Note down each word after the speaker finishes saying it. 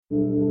Hi,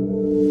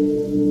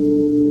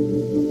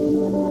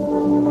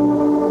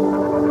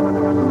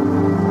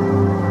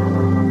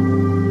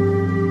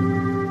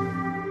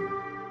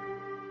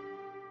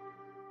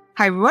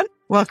 everyone.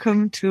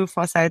 Welcome to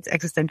Foresight's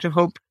Existential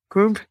Hope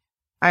group.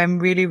 I'm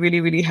really,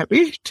 really, really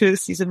happy to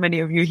see so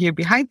many of you here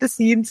behind the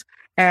scenes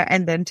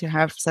and then to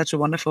have such a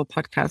wonderful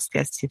podcast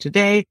guest here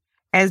today.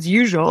 As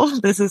usual,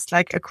 this is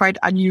like a quite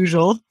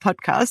unusual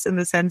podcast in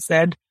the sense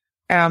that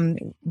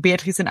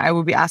Beatrice and I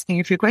will be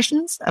asking a few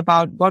questions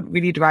about what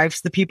really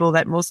drives the people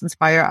that most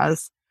inspire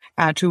us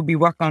to be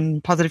work on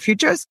positive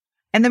futures.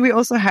 And then we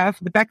also have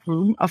the back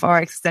room of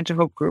our Existential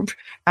Hope group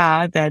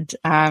that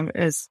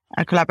is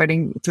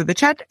collaborating through the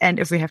chat. And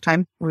if we have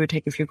time, we will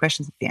take a few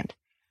questions at the end.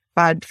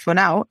 But for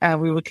now,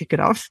 we will kick it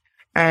off.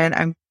 And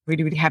I'm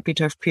really, really happy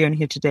to have Creon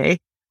here today.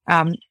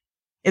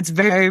 It's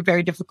very,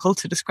 very difficult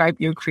to describe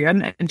you,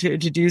 Creon, and to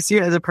introduce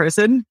you as a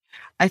person.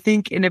 I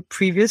think in a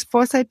previous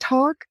Foresight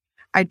talk,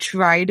 I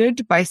tried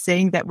it by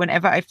saying that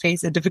whenever I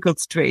face a difficult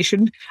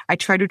situation, I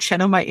try to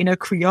channel my inner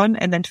Creon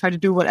and then try to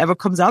do whatever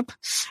comes up.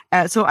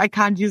 So I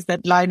can't use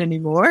that line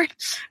anymore.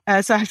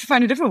 So I have to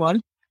find a different one.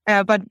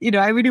 But,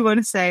 I really want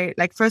to say,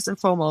 like, first and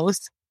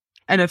foremost,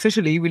 and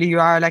officially, really, you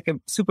are like a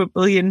super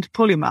brilliant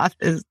polymath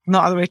is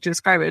no other way to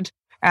describe it.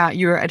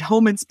 You're at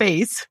home in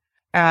space,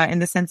 in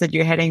the sense that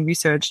you're heading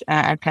research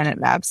at Planet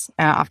Labs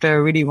after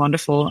a really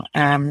wonderful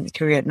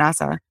career at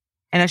NASA.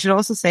 And I should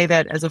also say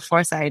that as a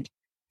Foresight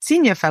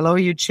Senior Fellow,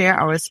 you chair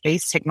our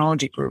Space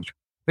Technology Group,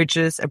 which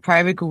is a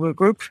private Google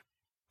group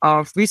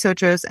of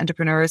researchers,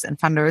 entrepreneurs, and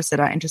funders that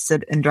are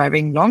interested in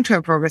driving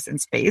long-term progress in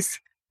space,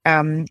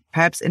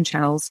 perhaps in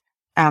channels,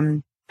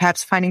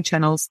 perhaps finding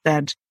channels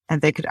that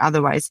they could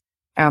otherwise,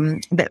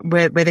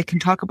 where they can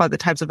talk about the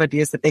types of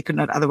ideas that they could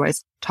not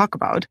otherwise talk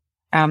about.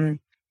 And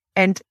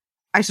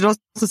I should also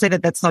say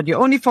that that's not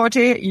your only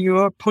forte.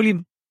 Your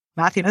polymathiness,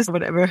 or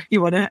whatever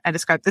you want to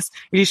describe this,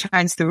 really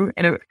shines through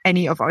in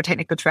any of our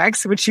technical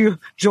tracks, which you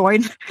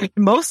join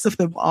most of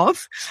them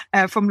off,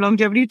 from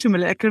longevity to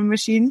molecular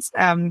machines.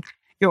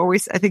 You're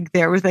always, I think,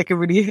 there with like a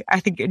really, I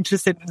think,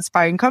 interesting,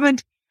 inspiring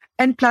comment.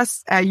 And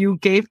plus, you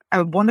gave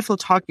a wonderful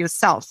talk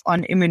yourself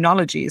on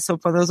immunology. So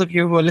for those of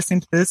you who are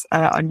listening to this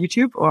on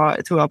YouTube or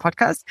to our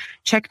podcast,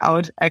 check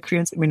out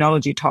Creon's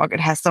immunology talk. It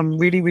has some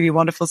really, really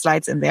wonderful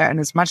slides in there and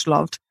is much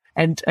loved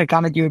and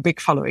garnered you a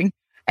big following.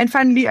 And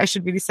finally, I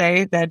should really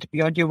say that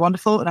beyond your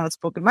wonderful and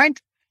outspoken mind,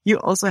 you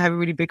also have a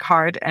really big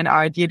heart and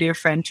are a dear, dear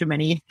friend to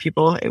many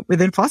people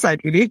within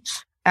Foresight, really.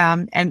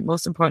 And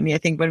most importantly, I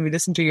think when we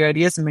listen to your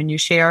ideas and when you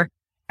share,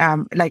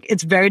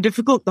 it's very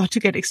difficult not to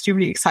get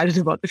extremely excited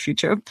about the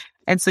future.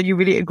 And so you're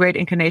really a great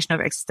incarnation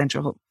of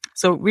existential hope.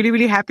 So really,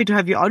 really happy to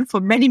have you on for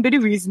many, many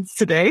reasons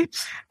today.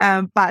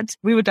 But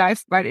we will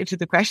dive right into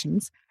the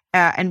questions.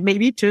 And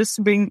maybe just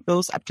to bring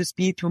those up to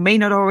speed who may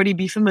not already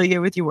be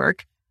familiar with your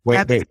work.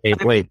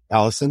 Wait,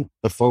 Allison,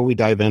 before we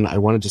dive in, I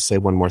wanted to say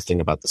one more thing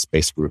about the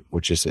space group,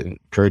 which is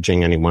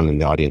encouraging anyone in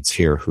the audience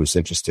here who's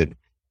interested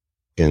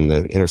in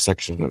the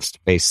intersection of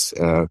space,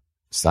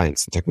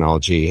 science and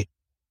technology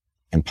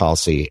and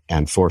policy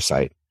and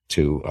foresight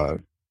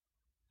to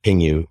ping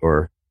you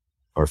or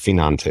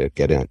Phenon to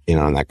get in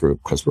on that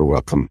group, because we're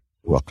welcome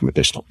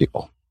additional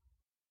people.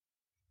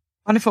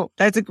 Wonderful.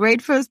 That's a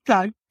great first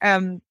plug.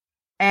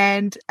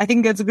 And I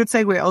think that's a good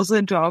segue also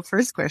into our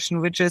first question,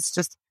 which is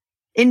just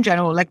in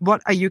general, like,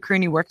 what are you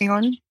currently working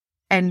on?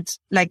 And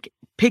like,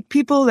 pick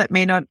people that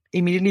may not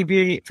immediately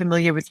be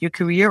familiar with your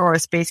career or a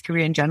space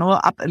career in general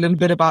up a little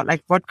bit about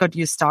like what got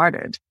you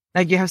started.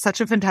 Like, you have such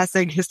a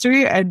fantastic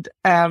history, and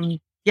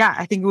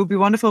I think it would be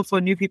wonderful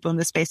for new people in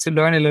the space to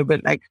learn a little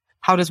bit, like,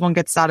 how does one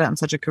get started on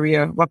such a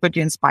career? What got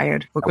you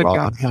inspired?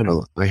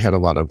 I had a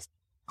lot of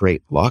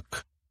great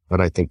luck,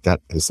 but I think that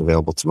is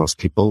available to most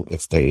people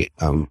if they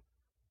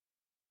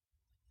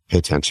pay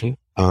attention.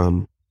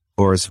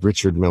 Or as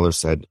Richard Miller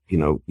said,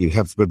 you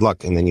have good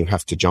luck and then you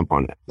have to jump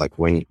on it. Like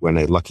when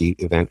a lucky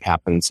event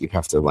happens, you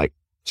have to like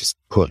just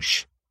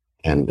push.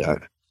 And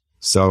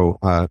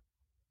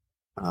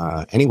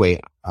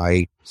anyway,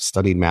 I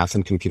studied math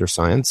and computer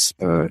science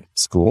at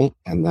school,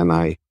 and then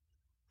I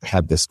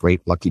had this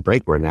great lucky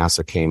break where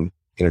NASA came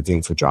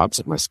interviewing for jobs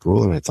at my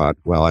school. And I thought,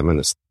 well, I'm going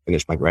to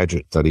finish my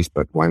graduate studies,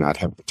 but why not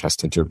have a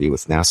test interview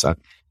with NASA?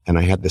 And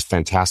I had this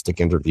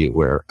fantastic interview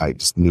where I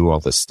just knew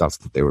all this stuff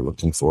that they were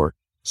looking for.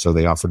 So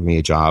they offered me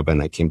a job,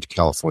 and I came to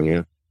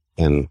California,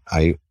 and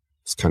I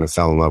just kind of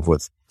fell in love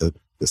with the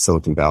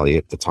Silicon Valley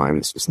at the time.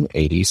 This was in the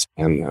 80s.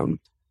 And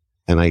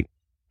I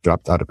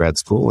dropped out of grad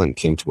school and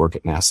came to work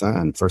at NASA.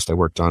 And first I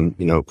worked on,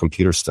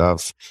 computer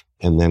stuff.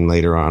 And then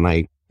later on,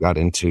 I got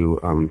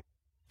into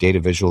data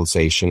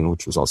visualization,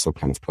 which was also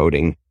kind of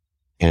coding.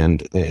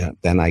 And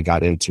then I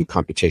got into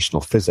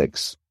computational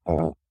physics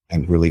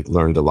and really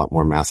learned a lot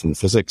more math and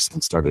physics,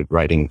 and started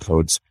writing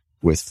codes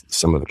with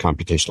some of the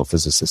computational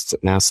physicists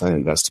at NASA,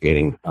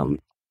 investigating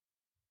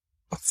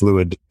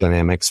fluid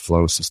dynamics,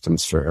 flow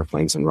systems for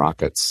airplanes and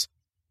rockets,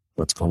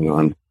 what's going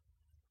on,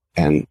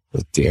 and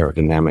with the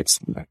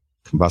aerodynamics and the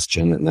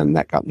combustion. And then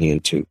that got me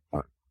into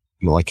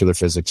molecular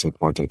physics and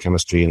quantum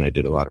chemistry, and I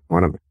did a lot of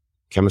quantum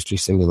chemistry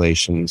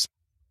simulations.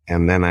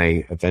 And then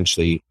I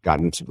eventually got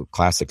into the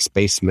classic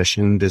space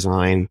mission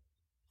design.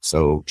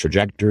 So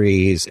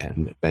trajectories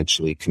and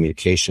eventually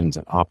communications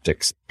and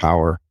optics,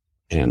 power,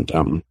 and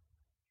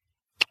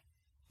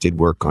did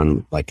work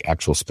on like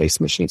actual space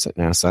missions at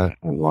NASA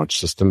and launch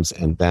systems.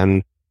 And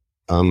then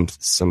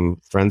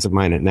some friends of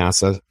mine at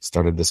NASA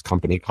started this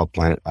company called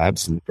Planet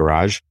Labs in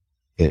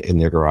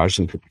their garage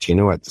in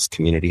Cupertino at this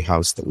community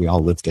house that we all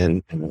lived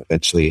in. And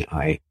eventually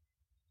I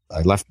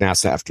left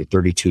NASA after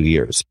 32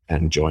 years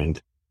and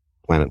joined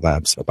Planet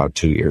Labs about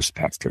 2 years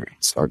after it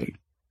started,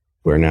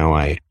 where now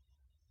I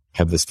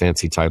have this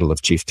fancy title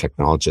of chief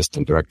technologist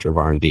and director of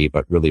R&D.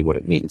 But really what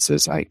it means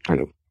is I kind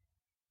of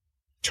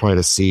try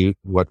to see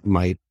what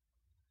might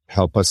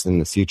help us in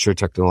the future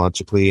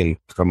technologically and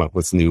come up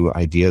with new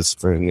ideas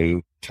for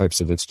new types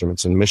of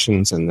instruments and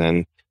missions. And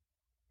then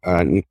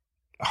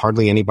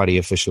hardly anybody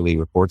officially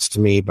reports to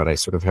me, but I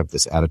sort of have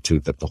this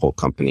attitude that the whole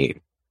company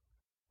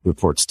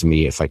reports to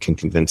me. If I can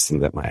convince them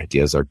that my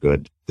ideas are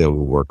good, they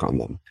will work on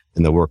them.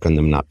 And they'll work on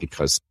them not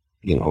because,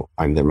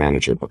 I'm their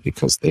manager, but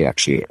because they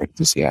actually are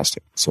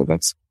enthusiastic. So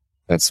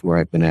that's where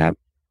I've been at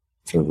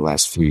for the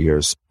last few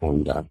years.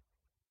 And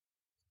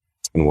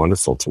it's been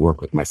wonderful to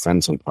work with my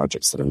friends on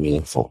projects that are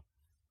meaningful.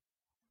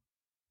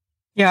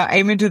 Yeah,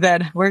 I'm into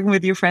that. Working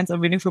with your friends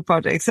on meaningful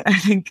projects. I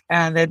think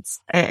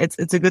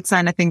it's a good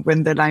sign. I think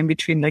when the line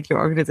between like your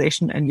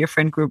organization and your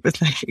friend group is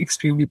like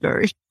extremely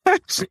blurry.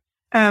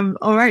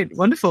 All right,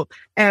 wonderful.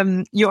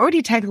 You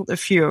already tackled a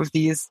few of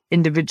these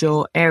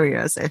individual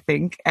areas, I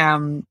think.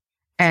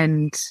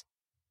 And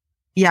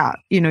yeah,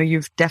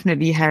 you've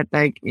definitely had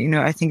like,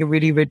 I think a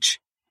really rich,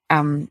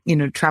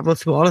 travel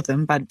through all of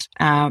them, but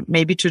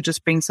maybe to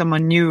just bring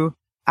someone new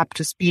up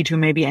to speed who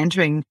may be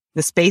entering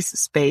the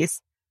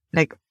space,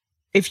 like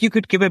if you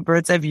could give a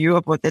bird's eye view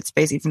of what that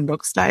space even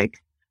looks like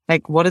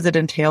what does it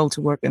entail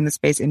to work in the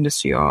space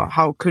industry, or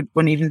how could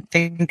one even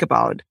think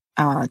about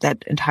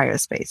that entire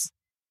space?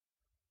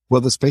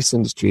 Well, the space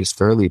industry is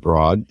fairly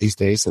broad these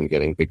days and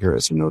getting bigger.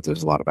 As you know,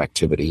 there's a lot of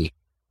activity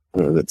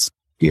that's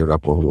geared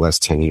up over the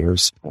last 10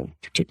 years,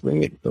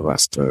 particularly the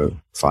last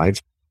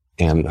 5.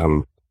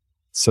 And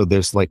so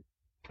there's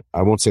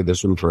I won't say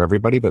there's room for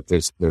everybody, but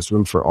there's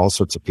room for all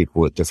sorts of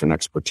people with different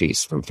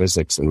expertise, from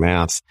physics and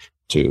math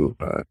to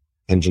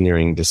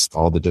engineering,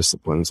 all the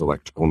disciplines,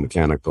 electrical,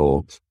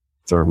 mechanical,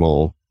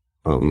 thermal,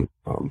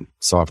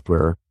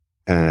 software,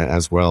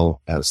 as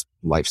well as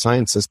life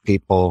sciences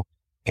people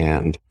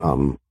and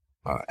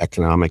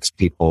economics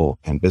people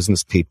and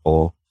business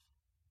people.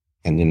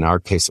 And in our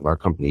case of our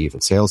company,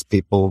 even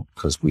salespeople,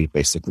 because we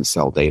basically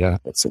sell data.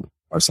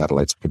 Our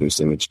satellites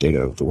produce image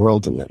data of the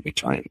world, and then we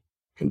try and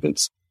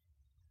convince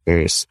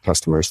various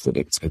customers that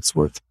it's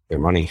worth their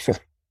money.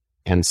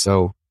 And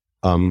so,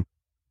 one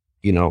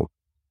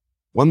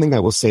thing I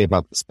will say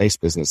about the space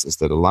business is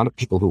that a lot of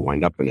people who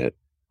wind up in it,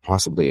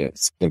 possibly a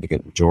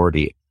significant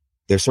majority,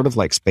 they're sort of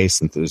like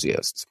space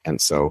enthusiasts.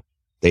 And so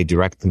they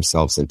direct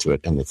themselves into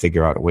it and they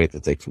figure out a way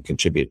that they can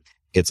contribute.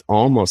 It's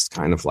almost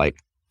kind of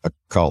like a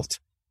cult.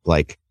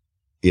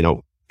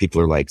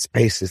 People are like,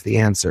 space is the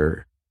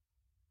answer.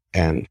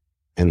 And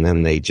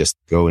then they just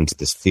go into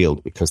this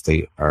field because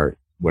they are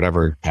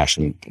whatever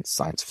passion,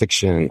 science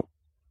fiction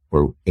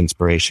or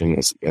inspiration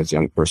as a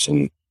young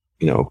person,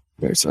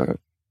 there's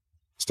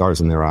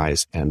stars in their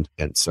eyes. And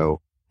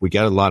so we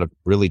get a lot of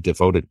really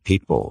devoted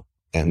people.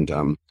 And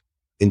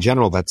in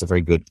general, that's a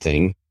very good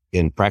thing.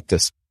 In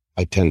practice,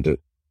 I tend to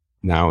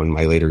now in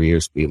my later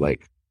years be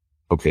like,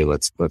 okay,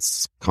 let's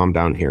calm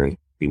down here and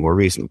be more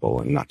reasonable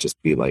and not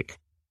just be like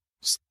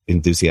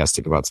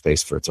enthusiastic about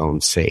space for its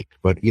own sake.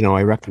 But,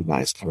 I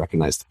recognize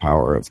the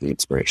power of the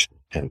inspiration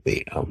and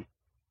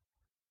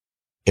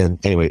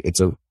and anyway,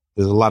 there's a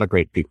lot of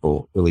great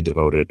people, really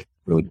devoted,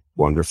 really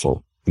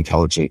wonderful,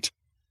 intelligent,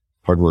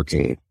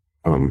 hardworking,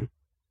 and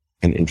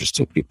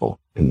interesting people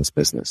in this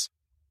business.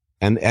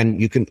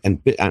 And you can,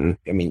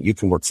 you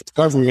can work for the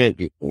government,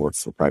 you can work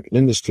for private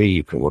industry,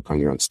 you can work on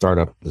your own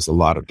startup. There's a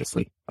lot of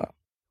different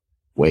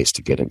ways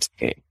to get into the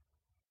game.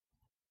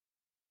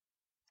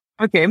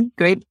 Okay,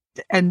 great.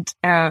 And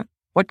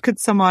what could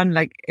someone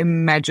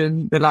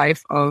imagine the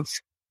life of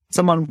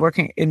someone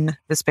working in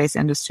the space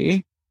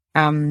industry?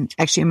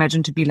 Actually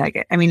imagine to be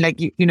like? I mean,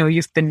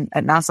 you've been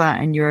at NASA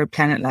and you're at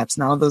Planet Labs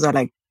now. Those are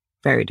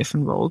very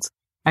different roles.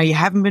 You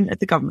haven't been at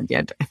the government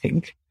yet, I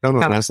think. No,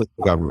 NASA's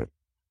the government.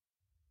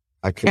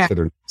 I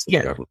consider the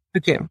government.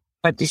 Okay,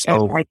 but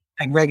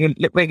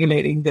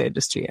regulating the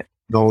industry yet.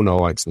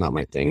 No, it's not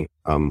my thing.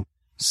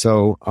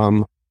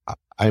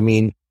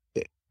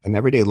 An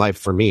everyday life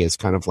for me is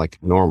kind of like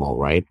normal,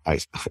 right? I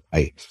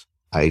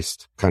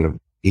kind of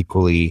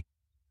equally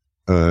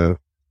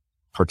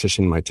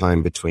partition my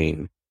time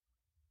between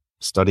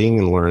studying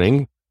and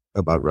learning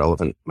about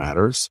relevant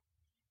matters,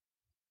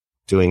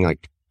 doing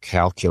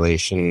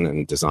calculation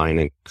and design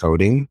and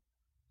coding,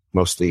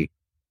 mostly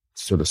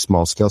sort of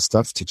small scale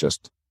stuff to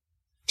just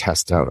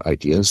test out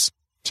ideas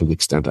to the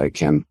extent I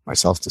can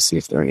myself to see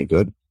if they're any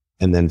good.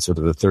 And then sort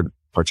of the third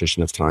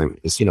partition of time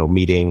is,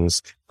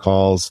 meetings,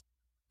 calls,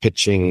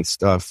 pitching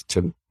stuff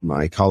to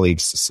my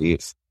colleagues to see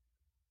if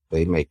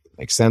they make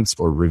sense,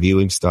 or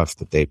reviewing stuff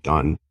that they've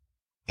done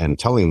and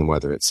telling them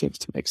whether it seems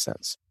to make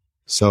sense.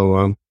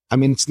 So, I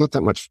mean, it's not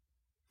that much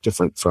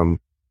different from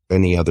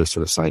any other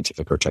sort of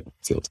scientific or technical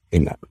field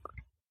in that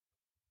regard.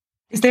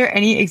 Is there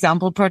any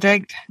example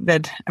project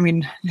that, I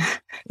mean,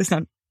 it's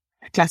not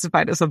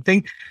classified as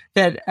something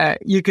that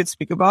you could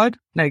speak about,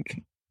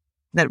 like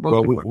that?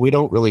 Well, we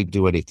don't really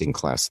do anything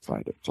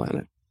classified at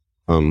Planet.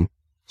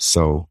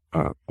 So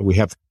we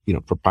have,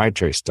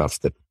 proprietary stuff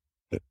that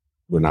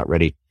we're not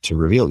ready to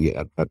reveal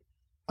yet. But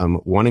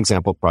one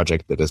example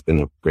project that has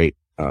been a great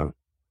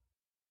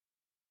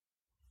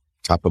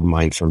top of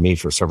mind for me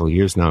for several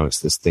years now is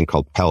this thing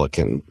called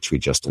Pelican, which we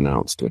just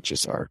announced, which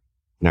is our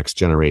next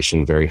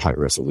generation, very high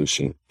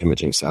resolution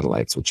imaging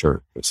satellites, which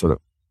are sort of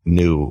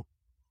new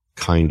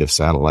kind of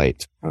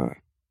satellite,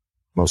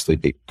 mostly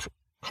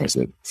because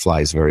it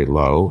flies very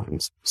low.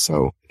 And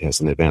so it has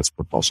an advanced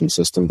propulsion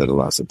system that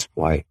allows it to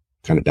fly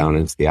kind of down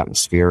into the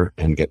atmosphere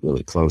and get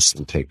really close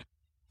and take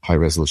high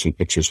resolution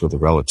pictures with a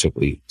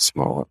relatively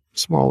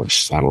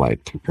smallish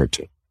satellite compared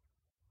to,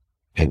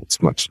 and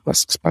it's much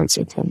less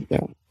expensive than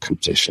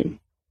competition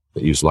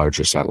that use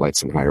larger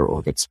satellites in higher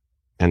orbits.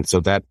 And so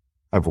that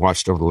I've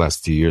watched over the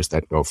last few years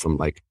that go from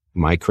like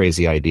my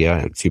crazy idea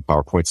and a few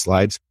PowerPoint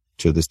slides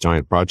to this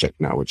giant project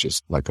now, which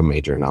is like a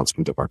major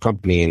announcement of our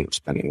company, and we're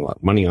spending a lot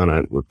of money on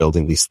it. We're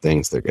building these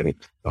things. They're getting,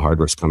 the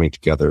hardware's coming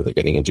together. They're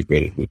getting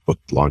integrated. We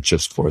booked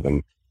launches for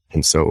them.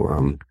 And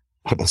so,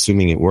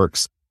 assuming it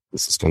works,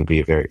 this is going to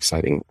be a very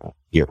exciting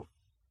year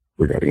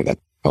regarding that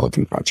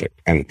Pelican project.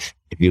 And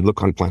if you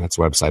look on Planet's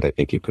website, I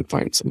think you could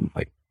find some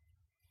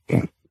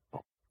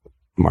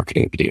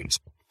marketing videos.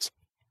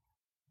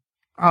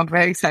 Oh,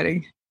 very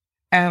exciting.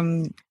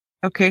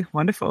 Okay,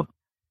 wonderful.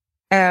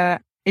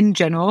 In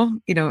general,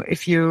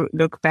 if you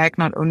look back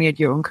not only at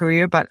your own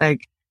career, but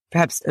like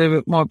perhaps a little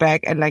bit more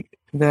back at like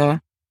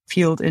the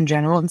field in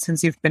general, and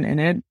since you've been in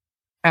it,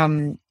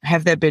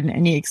 have there been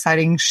any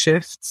exciting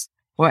shifts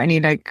or any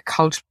like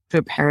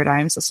cultural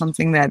paradigms or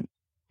something that,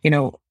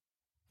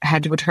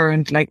 had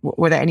returned? Like,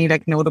 were there any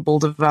like notable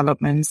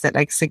developments that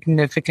like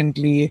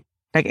significantly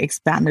like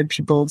expanded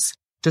people's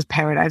just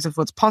paradigms of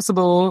what's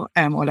possible?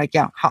 Or like,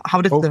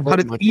 how did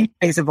the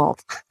space evolve?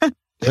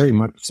 Very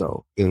much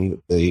so.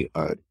 In the,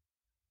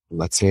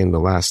 let's say in the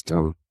last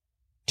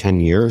 10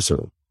 years,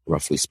 or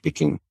roughly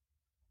speaking,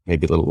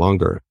 maybe a little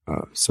longer,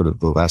 sort of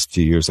the last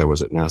few years I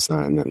was at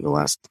NASA, and then the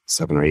last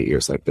 7 or 8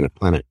 years I've been at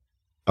Planet,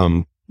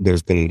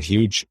 there's been a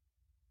huge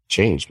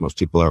change most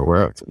people are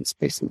aware of in the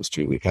space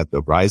industry. We've had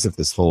the rise of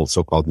this whole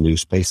so-called new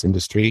space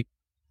industry,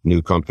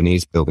 new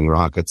companies building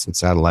rockets and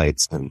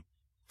satellites and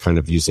kind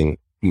of using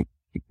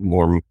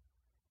more,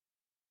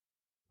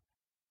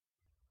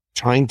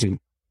 trying to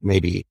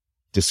maybe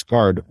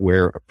discard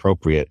where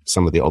appropriate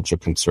some of the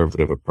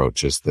ultra-conservative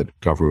approaches that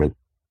government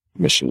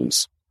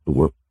missions, who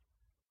were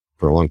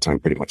for a long time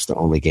pretty much the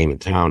only game in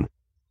town,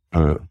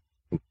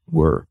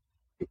 were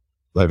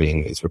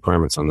levying these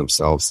requirements on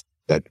themselves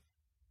that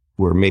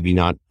were maybe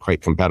not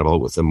quite compatible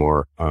with a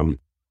more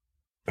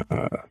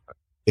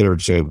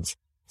iterative,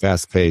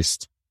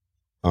 fast-paced,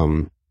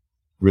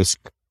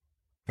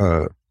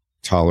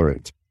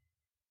 risk-tolerant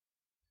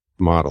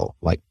model,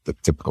 like the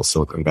typical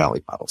Silicon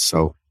Valley model.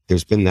 So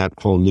there's been that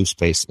whole new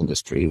space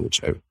industry,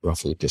 which I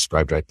roughly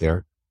described right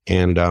there.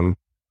 And of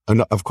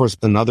course,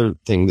 another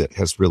thing that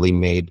has really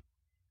made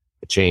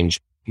a change,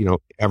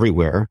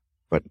 everywhere,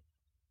 but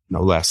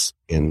no less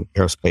in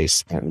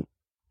aerospace and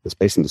the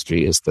space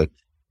industry, is that,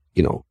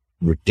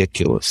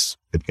 ridiculous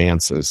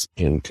advances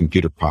in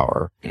computer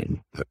power,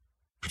 and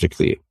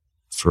particularly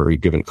for a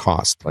given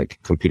cost. Like,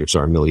 computers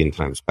are 1 million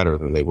times better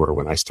than they were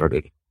when I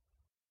started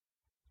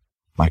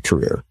my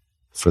career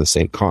for the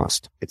same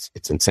cost. It's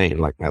insane.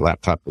 Like, my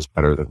laptop is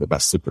better than the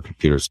best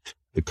supercomputers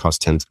that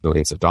cost tens of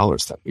millions of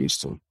dollars that we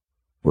used to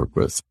work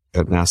with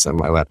at NASA.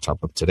 My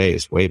laptop of today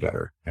is way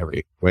better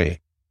every way.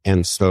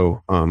 And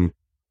so,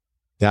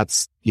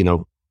 that's,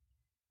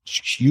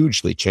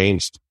 hugely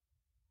changed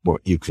what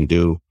you can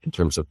do in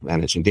terms of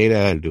managing data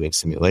and doing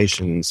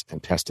simulations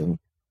and testing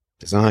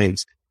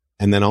designs.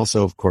 And then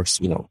also, of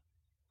course,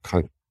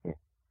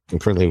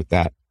 concurrently with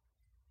that,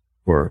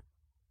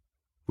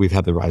 we've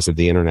had the rise of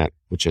the internet,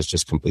 which has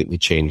just completely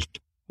changed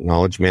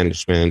knowledge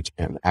management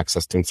and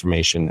access to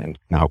information and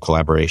now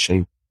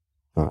collaboration.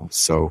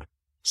 So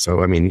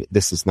I mean,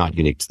 this is not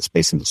unique to the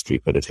space industry,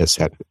 but it has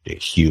had a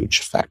huge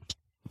effect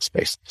on the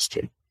space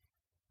industry.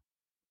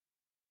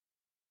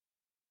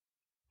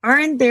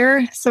 Aren't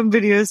there some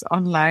videos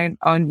online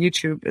on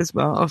YouTube as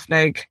well of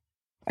like,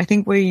 I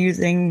think we're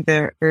using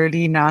the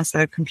early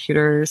NASA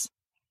computers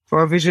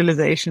for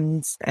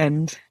visualizations,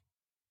 and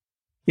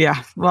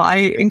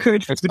I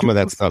encourage some of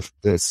that stuff.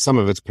 Some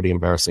of it's pretty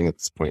embarrassing at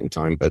this point in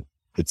time, but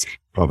it's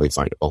probably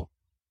findable.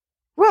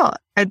 Well,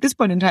 at this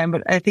point in time,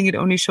 but I think it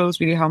only shows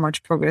really how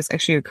much progress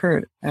actually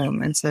occurred.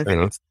 And so I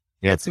think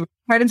it's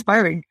quite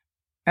inspiring.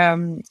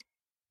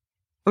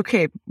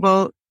 Okay.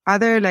 Well, are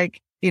there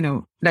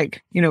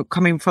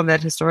coming from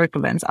that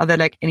historical lens, are there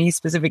like any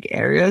specific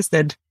areas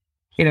that,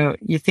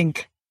 you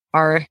think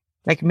are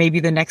like maybe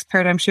the next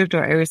paradigm shift,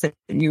 or areas that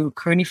you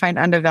currently find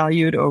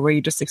undervalued, or where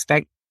you just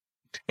expect,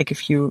 like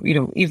if you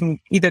know, even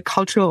either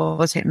cultural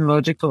or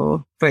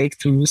technological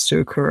breakthroughs to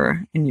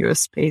occur in your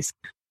space?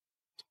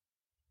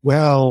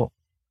 Well,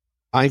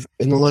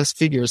 in the last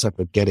few years, I've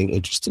been getting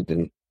interested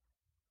in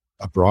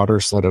a broader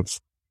set of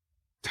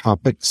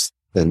topics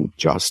than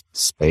just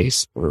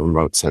space or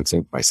remote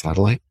sensing by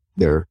satellite.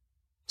 They're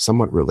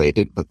somewhat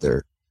related, but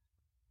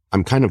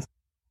I'm kind of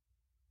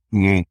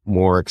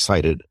more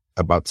excited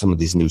about some of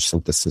these new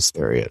synthesis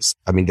areas.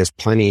 I mean, there's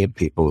plenty of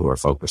people who are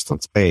focused on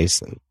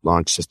space and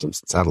launch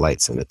systems and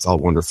satellites, and it's all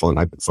wonderful. And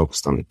I've been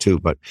focused on it too.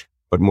 But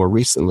more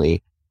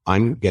recently,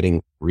 I'm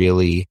getting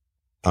really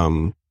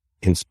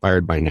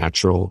inspired by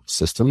natural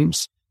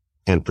systems,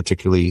 and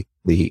particularly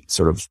the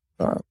sort of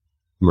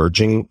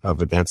merging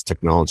of advanced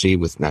technology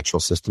with natural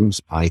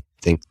systems. I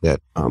think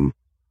that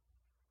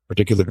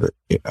particularly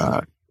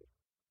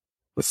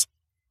with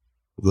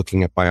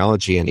looking at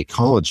biology and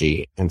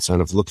ecology and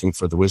sort of looking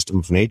for the wisdom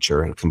of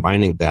nature and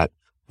combining that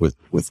with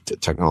the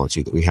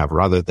technology that we have,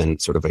 rather than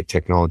sort of a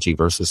technology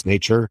versus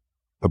nature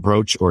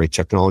approach or a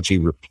technology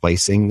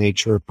replacing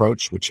nature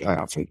approach, which I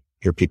often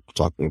hear people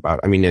talking about.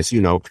 I mean, as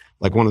you know,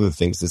 like one of the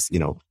things is,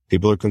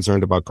 people are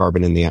concerned about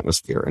carbon in the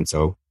atmosphere. And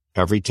so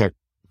every tech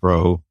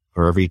bro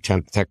or every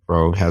tech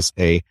bro has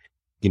a,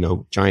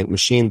 giant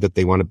machine that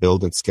they want to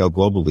build and scale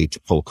globally to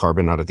pull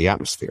carbon out of the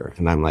atmosphere.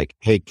 And I'm like,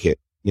 hey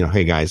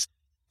guys,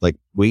 like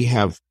we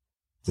have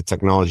the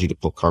technology to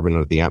pull carbon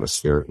out of the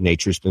atmosphere.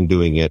 Nature's been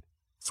doing it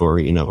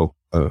for,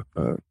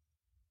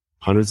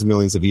 hundreds of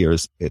millions of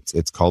years.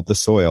 It's called the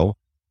soil,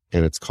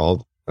 and it's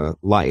called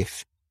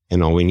life.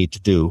 And all we need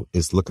to do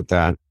is look at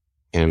that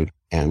and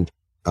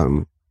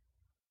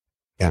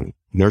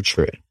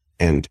nurture it.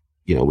 And,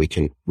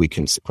 we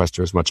can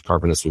sequester as much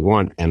carbon as we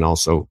want, and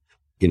also,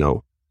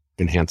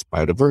 enhance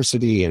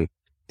biodiversity,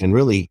 and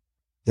really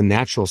the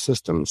natural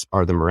systems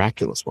are the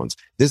miraculous ones.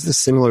 This is a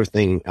similar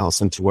thing,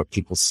 Allison, to what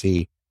people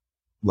see,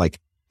 like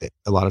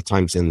a lot of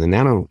times in the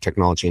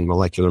nanotechnology and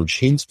molecular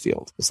machines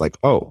field. It's like,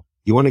 oh,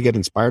 you want to get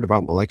inspired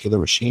about molecular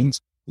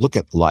machines? Look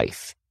at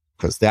life,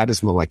 because that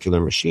is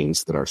molecular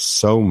machines that are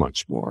so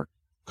much more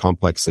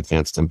complex,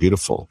 advanced, and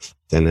beautiful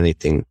than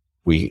anything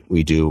we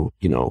do,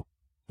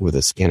 with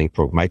a scanning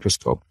probe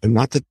microscope. And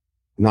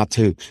not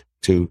to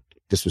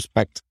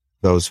disrespect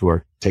those who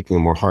are taking a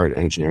more hard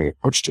engineering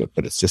approach to it,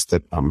 but it's just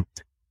that,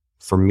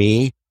 for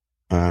me,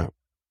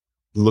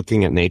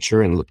 looking at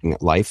nature and looking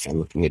at life and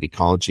looking at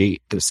ecology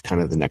is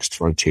kind of the next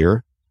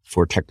frontier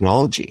for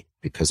technology,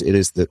 because it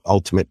is the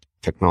ultimate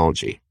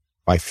technology,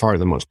 by far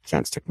the most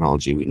advanced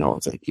technology we know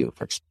of in the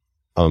universe.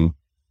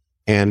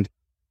 And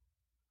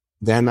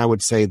then I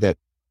would say that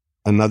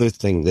another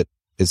thing that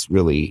is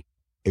really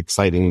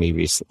exciting me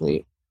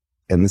recently,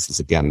 and this is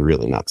again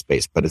really not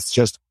space, but it's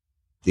just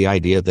the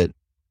idea that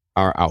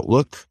our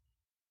outlook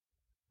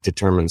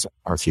determines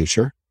our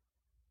future.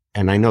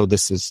 And I know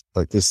this is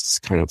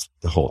kind of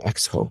the whole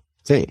exo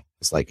thing.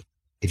 It's like,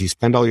 if you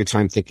spend all your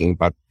time thinking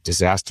about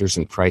disasters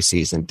and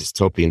crises and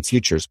dystopian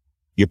futures,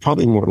 you're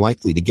probably more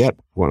likely to get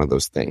one of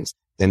those things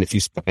than if you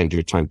spend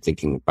your time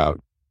thinking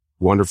about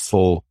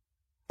wonderful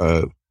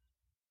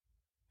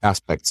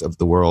aspects of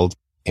the world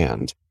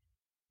and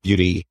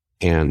beauty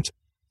and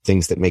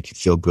things that make you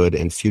feel good,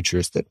 and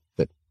futures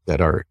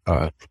that are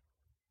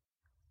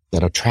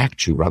that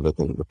attract you rather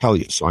than repel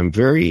you. So I'm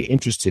very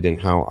interested in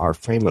how our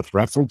frame of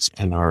reference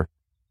and our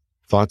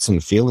thoughts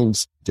and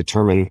feelings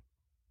determine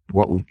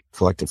what we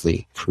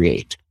collectively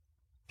create.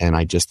 And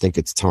I just think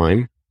it's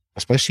time,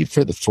 especially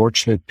for the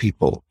fortunate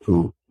people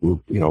who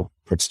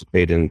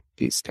participate in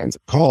these kinds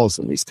of calls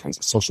and these kinds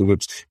of social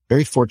groups.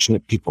 Very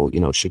fortunate people,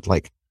 should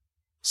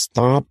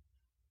stop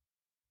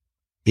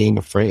being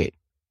afraid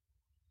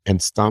and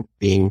stop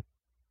being,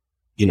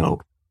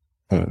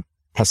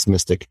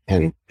 pessimistic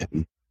and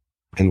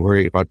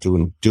worry about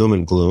doing doom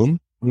and gloom.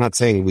 I'm not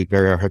saying we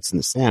bury our heads in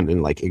the sand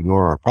and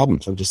ignore our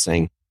problems. I'm just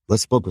saying,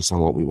 let's focus on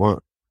what we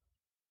want.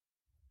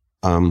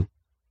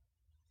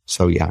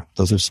 So yeah,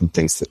 those are some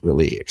things that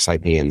really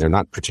excite me, and they're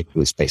not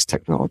particularly space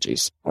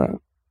technologies.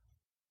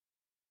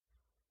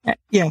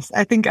 Yes,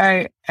 I think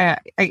I,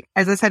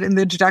 as I said in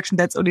the introduction,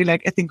 that's only I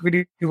think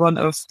really one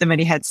of the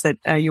many hats that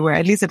you wear,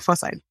 at least at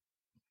Foresight.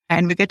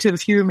 And we'll get to a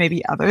few,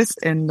 maybe others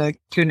in the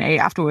Q&A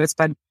afterwards.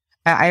 But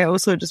I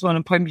also just want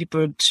to point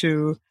people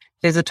to,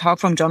 there's a talk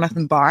from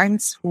Jonathan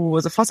Barnes, who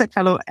was a Foresight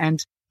Fellow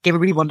and gave a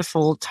really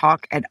wonderful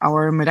talk at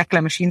our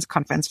Molecular Machines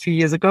conference a few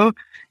years ago,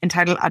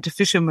 entitled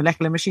Artificial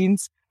Molecular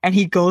Machines. And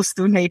he goes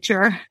through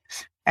nature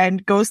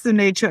and goes through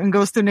nature and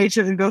goes through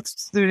nature and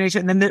goes through nature.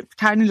 And then the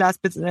tiny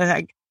last bits,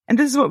 and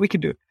this is what we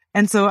can do.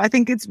 And so I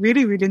think it's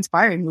really, really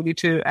inspiring really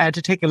to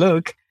take a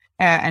look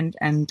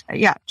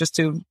just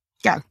to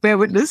bear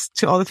witness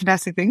to all the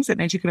fantastic things that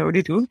nature can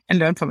already do and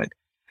learn from it.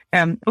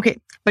 Okay.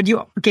 But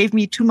you gave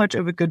me too much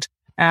of a good,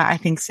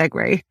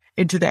 segue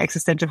into the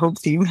existential hope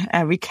theme.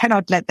 We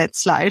cannot let that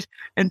slide.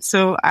 And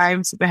so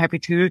I'm super happy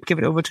to give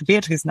it over to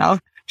Beatrice now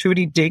to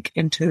really dig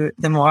into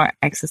the more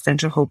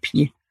existential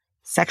hope-y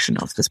section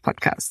of this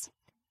podcast.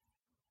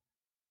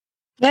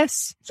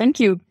 Yes, thank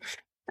you.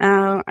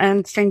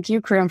 And thank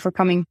you, Creon, for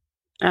coming.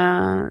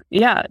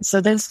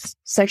 So this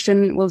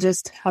section will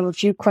just have a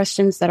few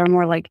questions that are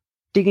more like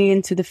digging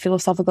into the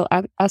philosophical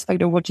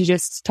aspect of what you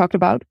just talked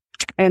about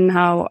and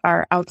how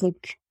our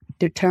outlook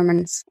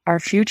determines our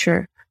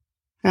future.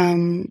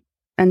 And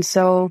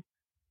so,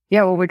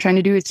 what we're trying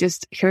to do is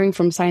just hearing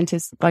from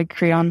scientists like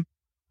Creon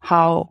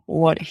how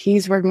what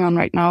he's working on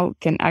right now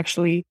can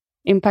actually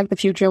impact the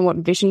future and what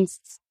visions,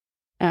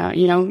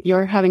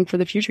 you're having for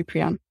the future,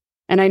 Creon.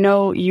 And I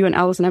know you and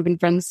Allison have been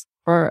friends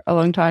for a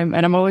long time,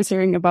 and I'm always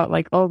hearing about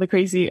like all the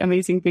crazy,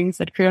 amazing things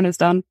that Creon has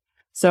done.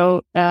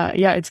 So,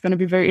 it's going to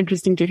be very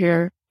interesting to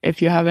hear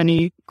if you have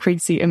any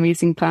crazy,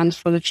 amazing plans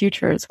for the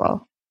future as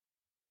well.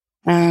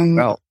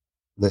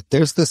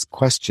 There's this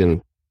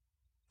question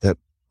that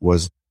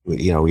was,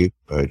 we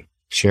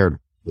shared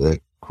the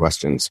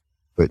questions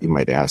that you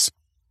might ask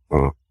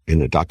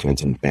in a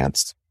document in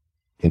advance,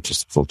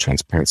 interest full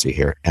transparency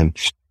here. And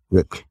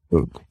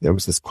there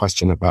was this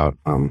question about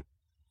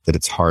that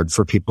it's hard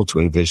for people to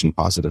envision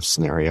positive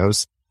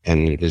scenarios,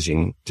 and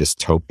envisioning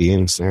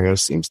dystopian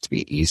scenarios seems to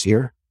be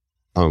easier.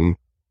 And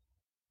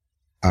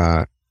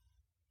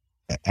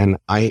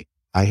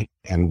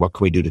what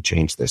can we do to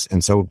change this?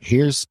 And so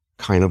here's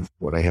kind of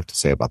what I have to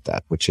say about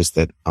that, which is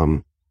that,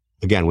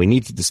 again, we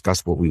need to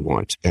discuss what we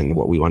want and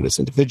what we want as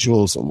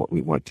individuals and what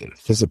we want at a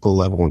physical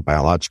level and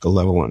biological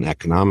level and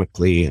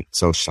economically and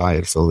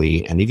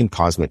societally and even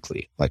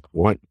cosmically. Like,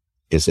 what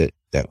is it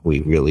that we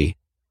really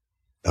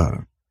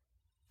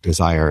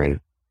desire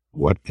and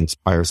what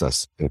inspires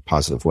us in a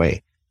positive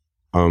way?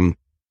 And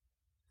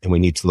we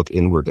need to look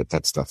inward at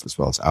that stuff as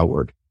well as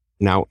outward.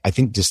 Now, I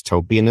think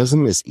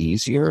dystopianism is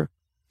easier.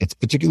 It's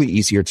particularly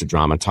easier to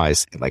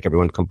dramatize. Like,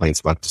 everyone complains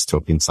about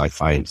dystopian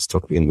sci-fi and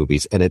dystopian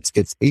movies. And it's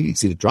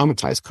easy to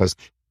dramatize because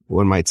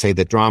one might say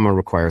that drama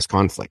requires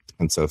conflict.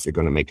 And so if you're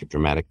going to make a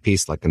dramatic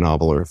piece like a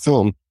novel or a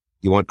film,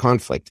 you want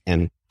conflict.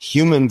 And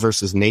human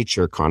versus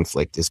nature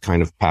conflict is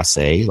kind of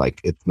passé.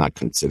 Like, it's not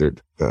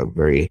considered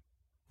very,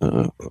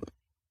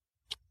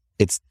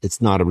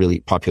 it's not a really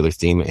popular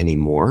theme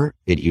anymore.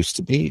 It used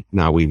to be.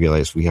 Now we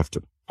realize we have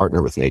to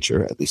partner with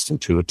nature, at least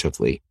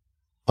intuitively.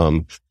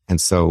 And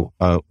so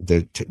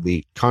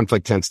the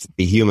conflict tends to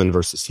be human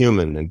versus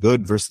human and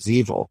good versus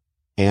evil.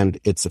 And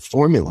it's a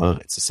formula.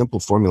 It's a simple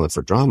formula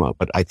for drama.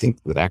 But I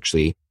think that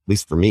actually, at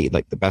least for me,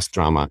 like the best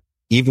drama,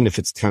 even if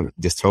it's kind of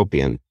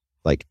dystopian,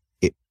 like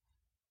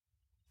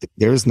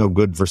there is no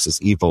good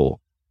versus evil,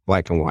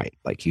 black and white.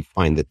 Like, you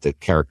find that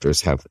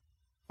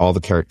all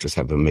the characters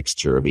have a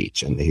mixture of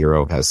each, and the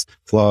hero has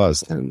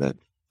flaws, and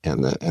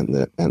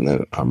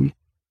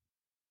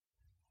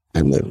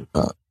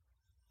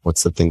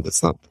what's the thing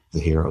that's not the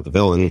hero? The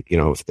villain,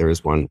 if there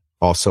is one,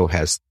 also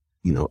has,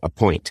 a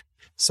point.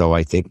 So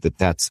I think that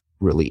that's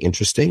really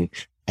interesting.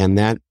 And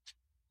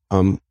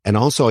and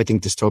also I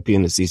think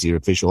dystopian is easier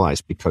to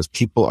visualize because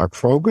people are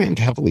programmed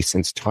heavily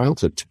since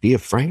childhood to be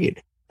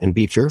afraid and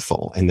be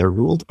fearful. And they're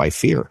ruled by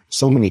fear.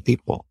 So many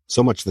people,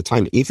 so much of the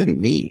time, even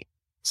me,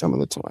 some of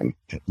the time,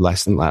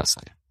 less and less,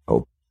 I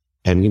hope.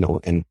 And,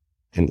 and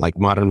like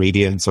modern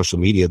media and social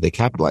media, they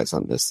capitalize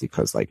on this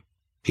because like,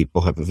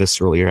 people have a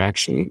visceral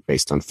reaction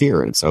based on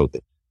fear. And so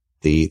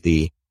they're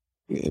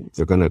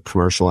going to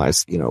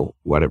commercialize,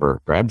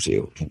 whatever grabs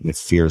you. And if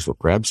fear is what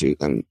grabs you,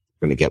 then you're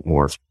going to get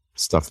more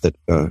stuff that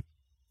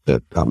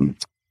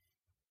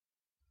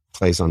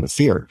plays on the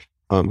fear.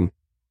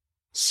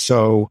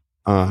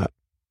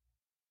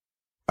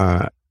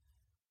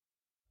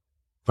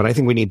 But I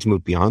think we need to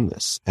move beyond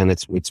this. And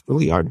it's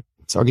really hard.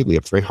 It's arguably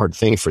a very hard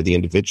thing for the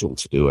individual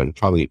to do, and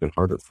probably even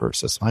harder for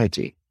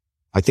society.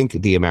 I think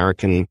the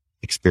American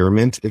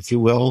experiment, if you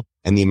will,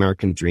 and the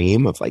American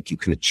dream of like, you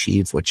can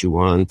achieve what you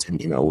want. And,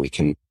 we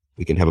can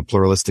have a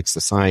pluralistic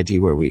society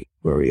where we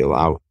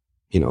allow,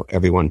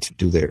 everyone to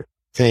do their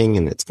thing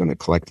and it's going to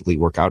collectively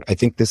work out. I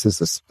think this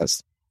is a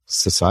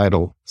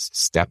societal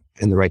step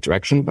in the right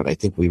direction, but I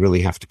think we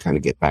really have to kind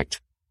of get back to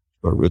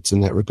our roots in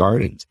that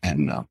regard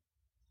and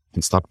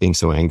stop being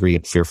so angry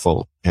and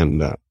fearful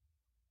and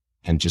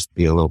just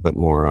be a little bit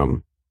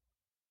more,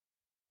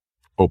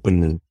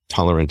 open and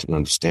tolerant and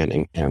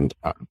understanding and,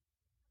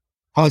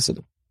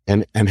 positive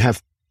and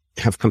have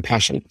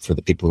compassion for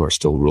the people who are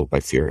still ruled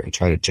by fear and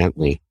try to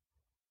gently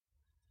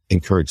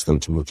encourage them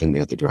to move in the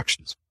other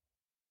directions.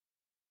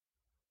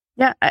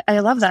 Yeah, I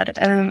love that.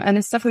 And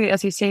it's definitely,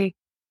 as you say,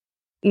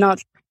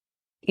 not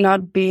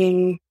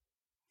being,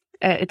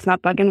 it's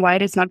not black and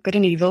white, it's not good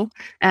and evil.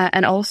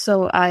 And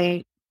also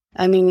I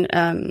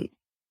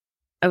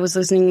was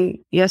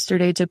listening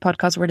yesterday to a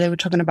podcast where they were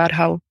talking about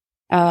how,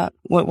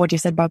 what you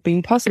said about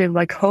being positive,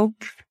 like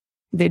hope.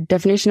 The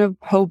definition of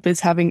hope is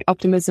having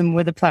optimism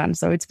with a plan.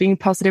 So it's being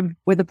positive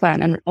with a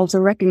plan and also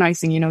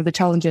recognizing, the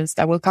challenges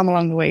that will come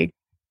along the way.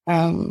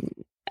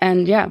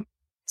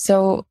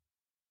 So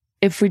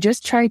if we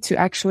just try to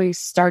actually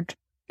start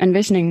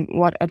envisioning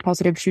what a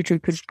positive future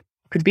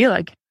could be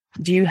like,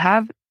 do you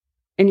have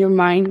in your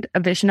mind a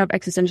vision of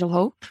existential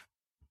hope?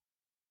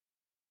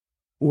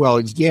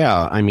 Well,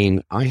 yeah. I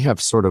mean, I have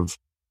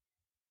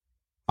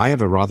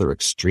a rather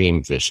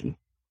extreme vision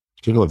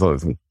People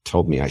have even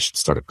told me I should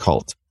start a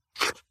cult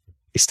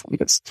based on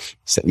this,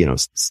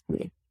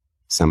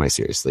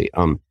 semi-seriously.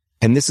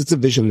 And this is a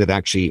vision that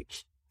actually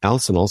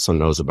Allison also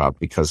knows about,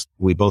 because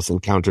we both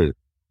encountered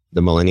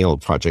the Millennial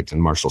Project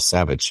and Marshall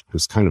Savage,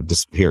 who's kind of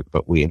disappeared,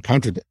 but we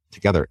encountered it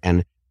together.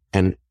 And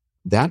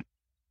that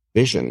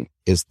vision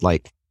is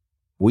like,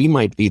 we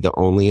might be the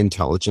only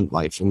intelligent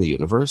life in the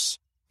universe.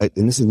 And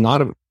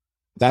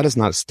that is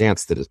not a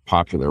stance that is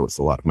popular with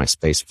a lot of my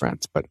space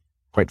friends, but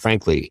quite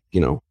frankly,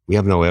 we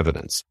have no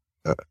evidence,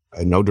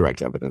 no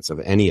direct evidence of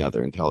any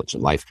other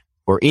intelligent life,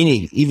 or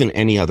even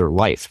any other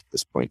life at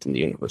this point in the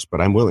universe.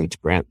 But I'm willing to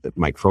grant that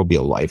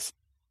microbial life,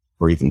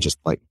 or even just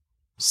like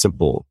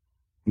simple,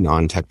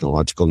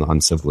 non-technological,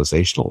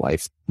 non-civilizational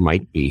life,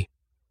 might be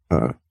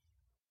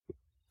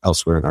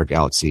elsewhere in our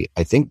galaxy.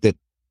 I think that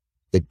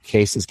the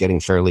case is getting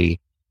fairly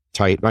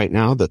tight right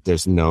now, that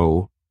there's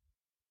no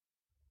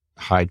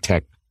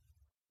high-tech,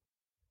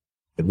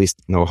 at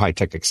least no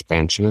high-tech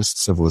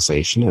expansionist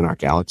civilization in our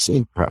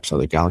galaxy, perhaps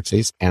other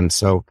galaxies. And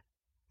so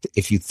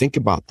if you think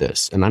about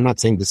this, and I'm not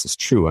saying this is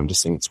true, I'm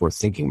just saying it's worth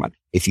thinking about.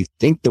 If you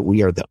think that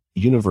we are the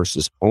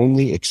universe's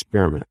only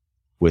experiment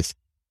with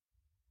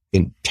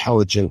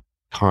intelligent,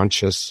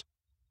 conscious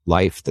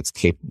life that's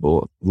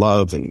capable of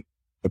love and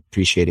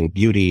appreciating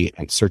beauty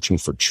and searching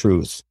for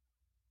truth,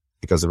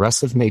 because the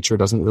rest of nature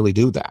doesn't really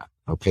do that.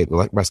 Okay,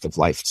 the rest of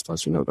life, as far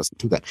as we know, doesn't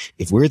do that.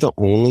 If we're the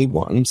only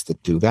ones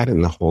that do that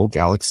in the whole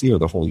galaxy or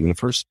the whole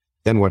universe,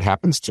 then what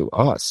happens to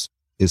us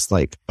is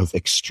like of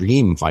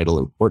extreme vital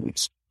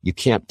importance. You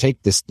can't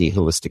take this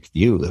nihilistic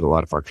view that a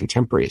lot of our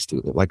contemporaries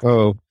do. They're like,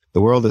 oh,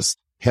 the world is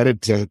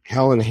headed to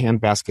hell in a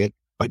handbasket,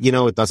 but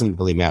it doesn't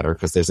really matter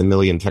because there's a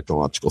million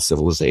technological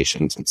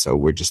civilizations, and so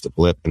we're just a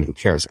blip, and who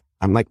cares?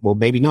 I'm like, well,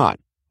 maybe not.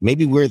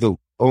 Maybe we're the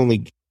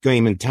only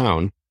game in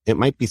town. It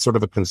might be sort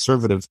of a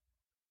conservative,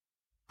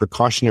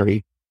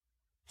 precautionary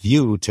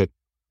view to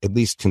at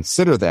least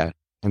consider that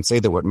and say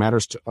that what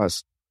matters to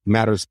us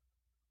matters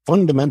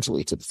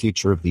fundamentally to the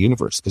future of the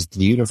universe. Is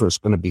the universe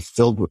going to be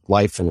filled with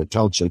life and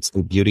intelligence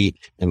and beauty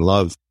and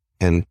love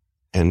and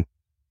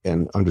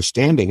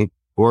understanding,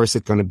 or is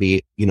it going to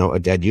be, a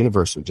dead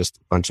universe with just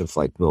a bunch of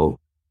like little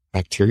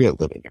bacteria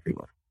living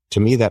everywhere? To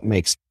me, that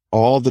makes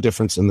all the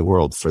difference in the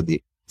world for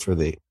the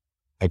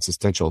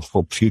existential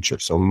hope future.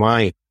 So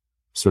my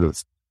sort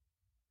of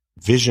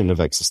vision of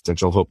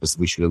existential hope is that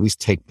we should at least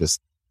take this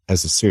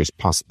as a serious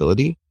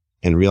possibility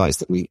and realize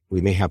that we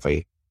may have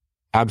a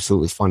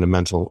absolutely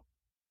fundamental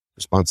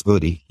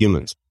responsibility,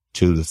 humans,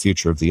 to the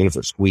future of the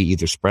universe. We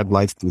either spread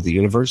life through the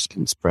universe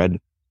and spread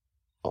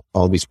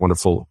all these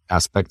wonderful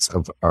aspects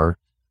of our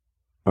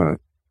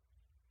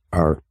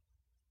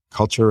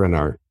culture and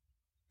our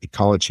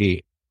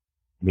ecology.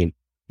 I mean,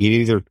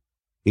 it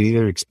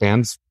either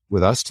expands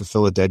with us to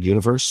fill a dead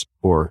universe,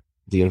 or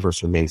the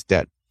universe remains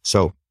dead.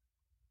 So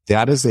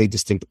that is a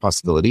distinct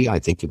possibility. I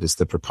think it is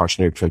the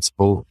precautionary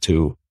principle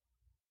to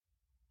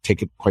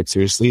take it quite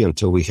seriously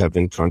until we have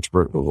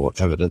incontrovertible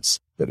evidence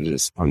that it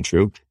is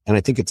untrue. And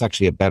I think it's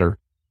actually a better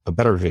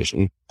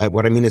vision.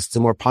 What I mean is it's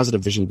a more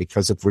positive vision,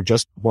 because if we're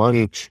just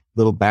one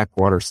little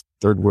backwater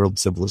third world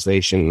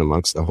civilization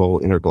amongst the whole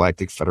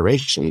intergalactic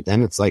federation,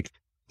 then it's like,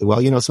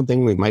 well,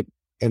 something we might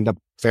end up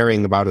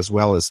faring about as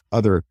well as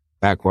other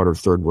backwater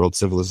third world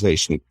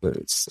civilization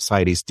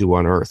societies do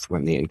on Earth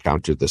when they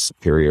encounter the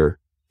superior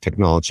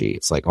technology.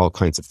 It's like all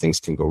kinds of things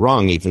can go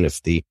wrong, even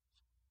if the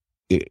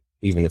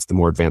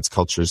more advanced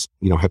cultures,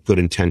 have good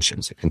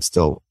intentions. It can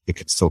still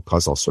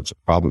cause all sorts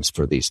of problems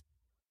for these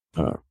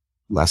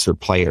lesser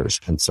players.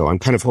 And so I'm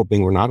kind of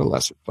hoping we're not a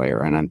lesser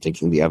player. And I'm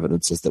thinking the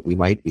evidence is that we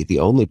might be the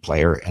only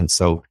player. And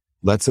so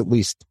let's at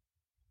least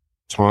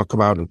talk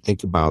about and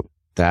think about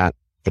that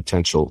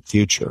potential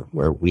future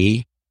where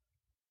we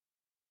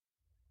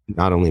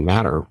not only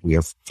matter, we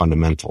are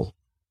fundamental.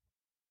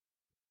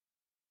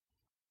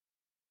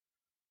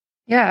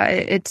 Yeah,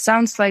 it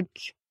sounds like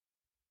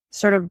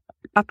sort of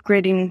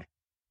upgrading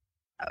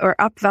or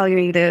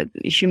upvaluing the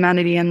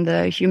humanity and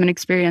the human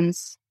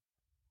experience.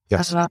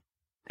 Yes.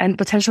 And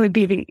potentially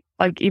being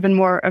like even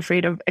more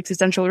afraid of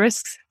existential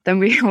risks than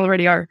we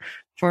already are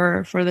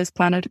for this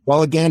planet.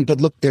 Well, again,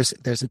 but look, there's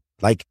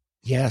like,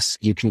 yes,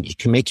 you can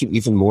make you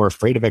even more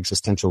afraid of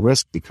existential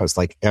risk, because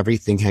like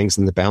everything hangs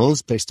in the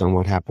balance based on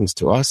what happens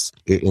to us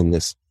in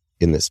this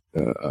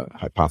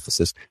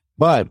hypothesis.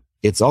 But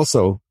it's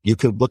also, you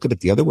could look at it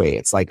the other way.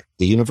 It's like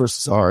the universe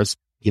is ours,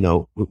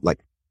 like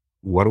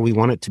what do we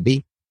want it to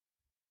be?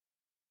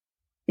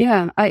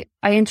 Yeah, I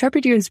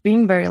interpret you as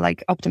being very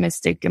like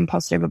optimistic and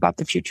positive about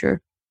the future.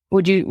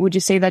 Would you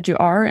say that you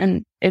are?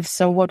 And if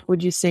so, what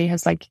would you say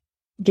has like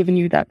given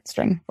you that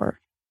strength or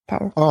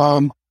power?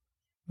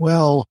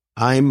 Well,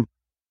 I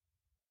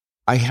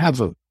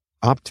have an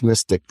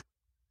optimistic,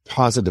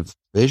 positive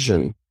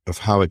vision of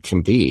how it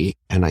can be.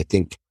 And I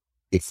think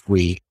if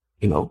we,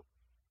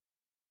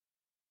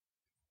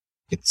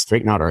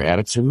 straighten out our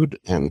attitude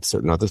and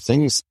certain other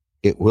things,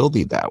 it will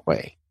be that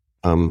way.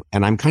 And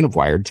I'm kind of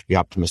wired to be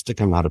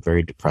optimistic. I'm not a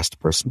very depressed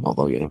person,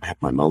 although, I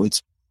have my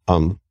moments.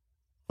 And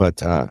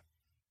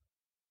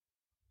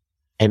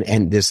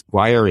And this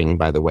wiring,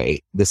 by the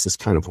way, this is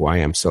kind of why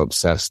I'm so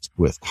obsessed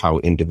with how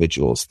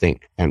individuals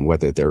think and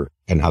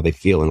and how they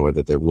feel and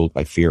whether they're ruled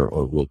by fear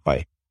or ruled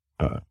by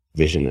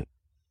vision and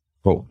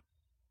hope.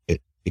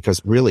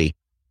 Because really,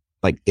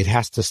 like, it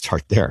has to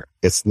start there.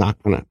 We're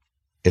not gonna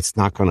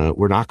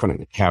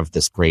have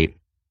this great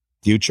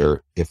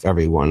future if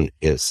everyone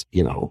is,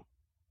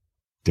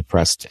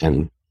 depressed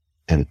and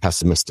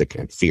pessimistic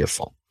and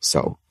fearful.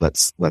 So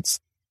let's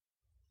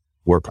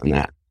work on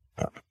that.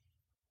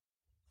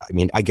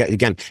 I get,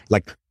 again,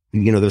 like,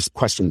 there's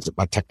questions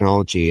about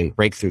technology and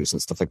breakthroughs and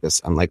stuff like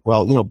this. I'm like,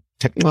 well,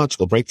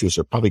 technological breakthroughs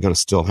are probably going to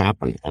still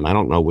happen. And I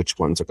don't know which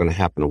ones are going to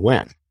happen and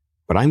when,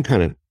 but I'm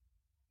kind of,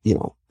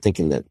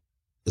 thinking that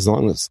as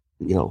long as,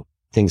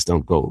 things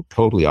don't go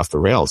totally off the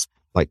rails,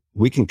 like,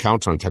 we can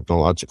count on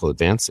technological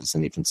advances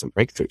and even some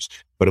breakthroughs.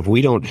 But if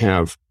we don't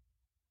have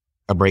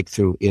a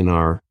breakthrough in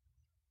our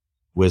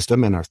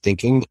wisdom and our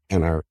thinking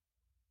and our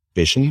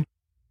vision,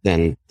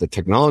 then the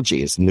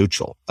technology is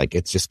neutral. Like,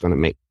 it's just going to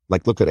make,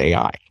 like, look at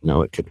AI,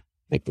 it could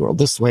make the world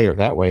this way or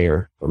that way,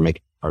 or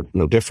make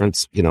no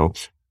difference.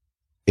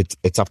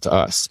 It's up to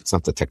us. It's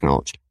not the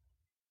technology.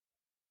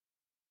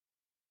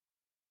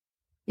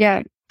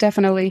 Yeah,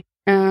 definitely.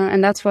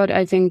 And that's what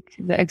I think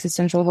the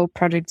Existential Hope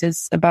Project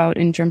is about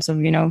in terms of,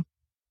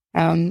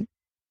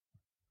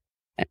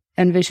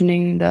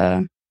 envisioning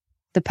the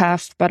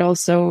path, but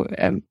also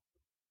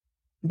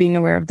being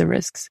aware of the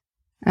risks.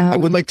 I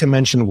would like to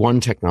mention one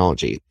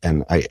technology,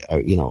 and I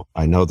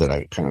know that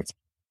I kind of,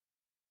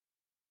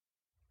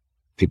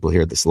 people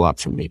hear this a lot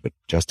from me, but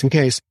just in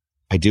case,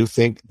 I do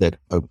think that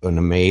an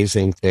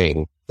amazing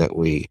thing that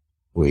we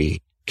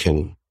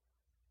can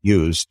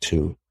use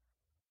to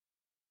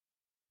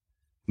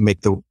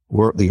make the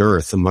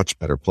earth a much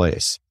better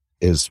place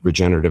is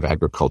regenerative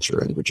agriculture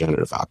and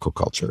regenerative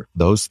aquaculture.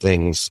 Those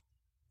things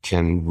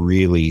can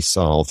really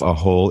solve a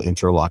whole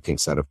interlocking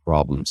set of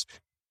problems.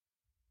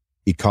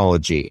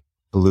 Ecology,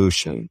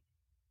 pollution,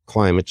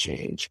 climate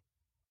change,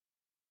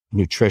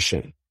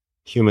 nutrition,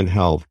 human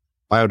health,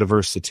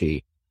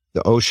 biodiversity,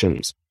 the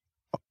oceans.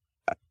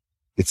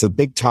 It's a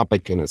big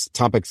topic, and it's a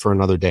topic for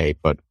another day,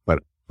 but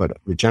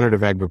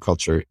regenerative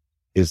agriculture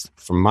is,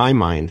 from my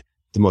mind,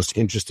 the most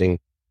interesting,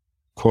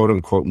 quote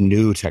unquote,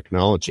 new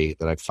technology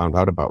that I've found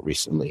out about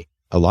recently.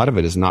 A lot of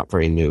it is not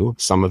very new.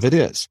 Some of it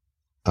is,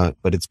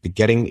 but it's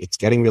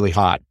getting really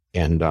hot.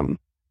 And I've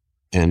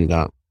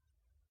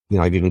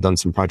even done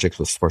some projects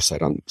with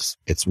Foresight on this.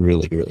 It's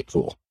really, really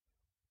cool.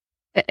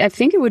 I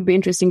think it would be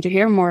interesting to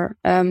hear more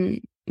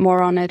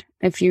on it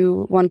if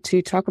you want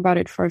to talk about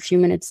it for a few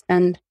minutes.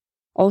 And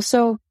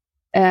also,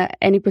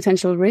 any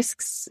potential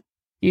risks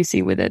you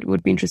see with it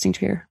would be interesting to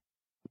hear.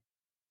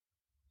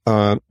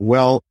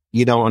 Well,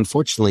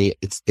 unfortunately,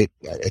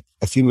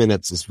 a few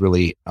minutes is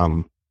really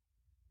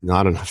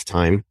not enough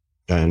time.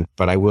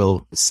 But I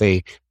will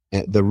say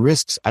the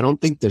risks. I don't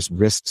think there's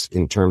risks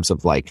in terms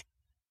of like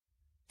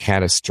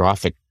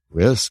catastrophic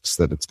risks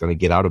that it's going to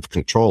get out of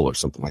control or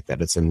something like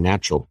that. It's a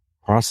natural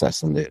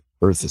process, and the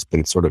earth has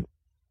been sort of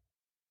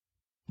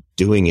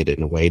doing it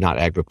in a way, not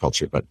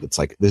agriculture, but it's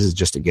like, this is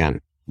just,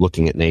 again,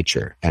 looking at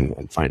nature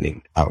and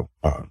finding out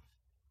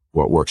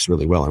what works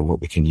really well and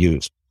what we can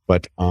use.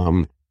 But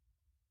and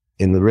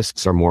the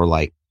risks are more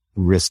like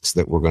risks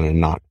that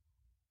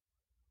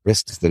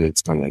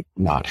it's going to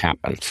not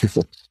happen.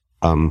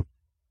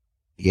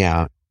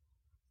 Yeah,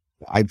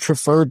 I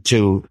preferred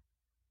to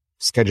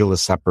schedule a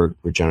separate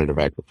regenerative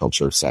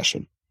agriculture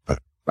session, but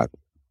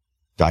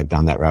dive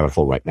down that rabbit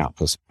hole right now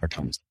because our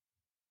time is.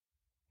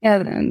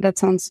 Yeah, that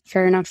sounds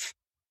fair enough.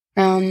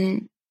 So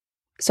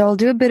I'll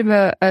do a bit of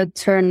a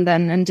turn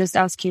then and just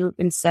ask you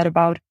instead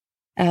about,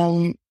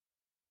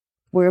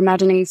 we're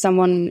imagining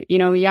someone,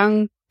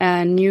 young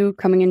and new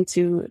coming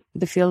into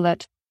the field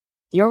that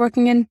you're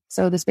working in,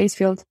 so the space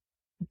field.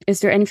 Is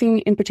there anything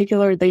in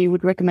particular that you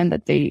would recommend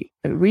that they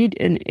read?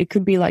 And it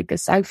could be like a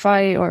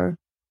sci-fi, or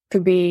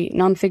could be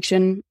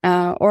nonfiction,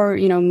 or,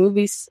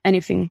 movies,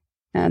 anything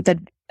that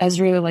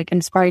has really like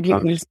inspired you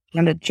on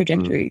the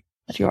trajectory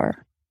that you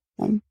are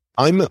on.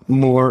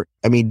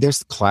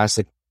 There's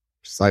classic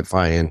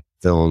sci-fi and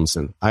films,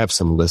 and I have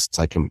some lists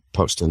I can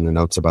post in the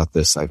notes about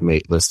this. I've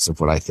made lists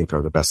of what I think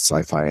are the best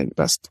sci-fi and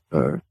best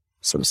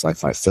sort of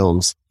sci-fi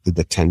films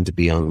that tend to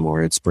be on the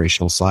more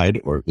inspirational side,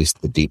 or at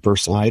least the deeper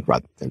side,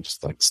 rather than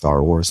just like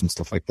Star Wars and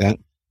stuff like that.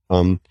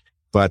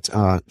 But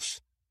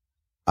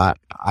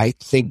I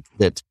think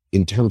that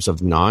in terms of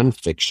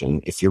nonfiction,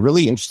 if you're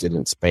really interested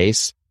in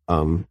space,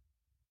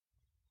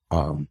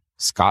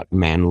 Scott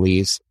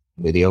Manley's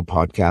video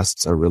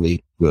podcasts are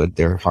really good.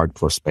 They're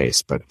hardcore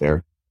space, but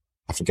I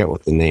forget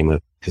what the name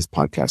of his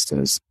podcast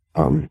is.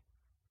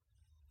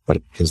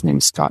 But his name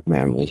is Scott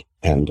Manley,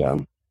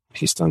 and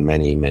he's done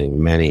many, many,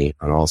 many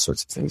on all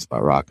sorts of things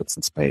about rockets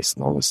and space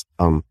and all this.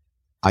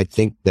 I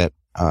think that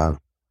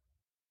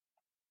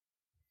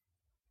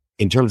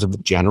in terms of the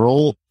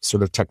general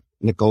sort of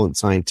technical and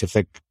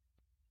scientific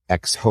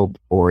X-Hope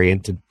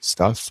oriented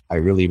stuff, I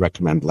really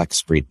recommend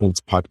Lex Friedman's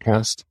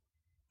podcast.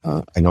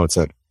 I know it's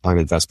a time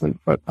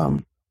investment, but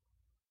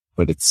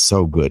but it's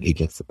so good. He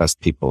gets the best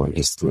people, and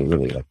he's doing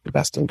really like the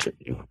best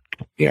interview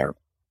here.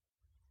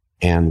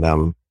 And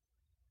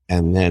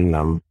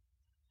then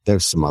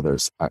there's some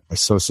others.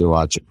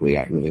 Sociologically,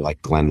 I really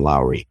like Glenn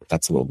Lowry, but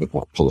that's a little bit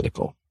more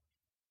political.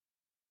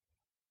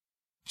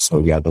 So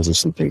yeah, those are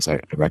some things I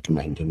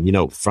recommend.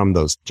 And, from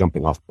those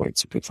jumping off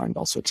points, you could find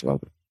all sorts of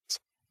other things.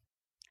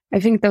 I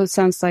think those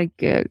sounds like,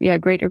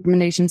 great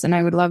recommendations. And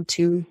I would love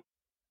to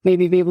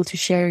maybe be able to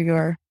share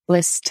your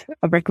list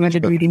of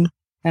recommended reading.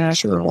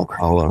 Sure.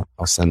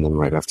 I'll send them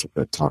right after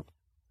the talk.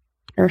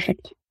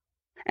 Perfect.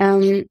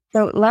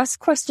 So last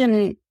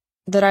question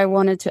that I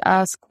wanted to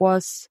ask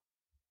was,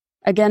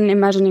 again,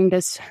 imagining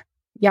this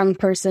young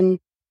person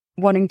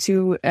wanting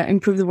to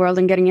improve the world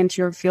and getting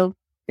into your field.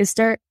 Is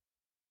there,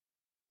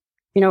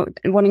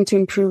 wanting to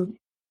improve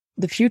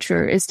the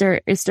future, is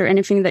there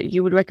anything that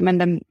you would recommend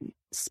them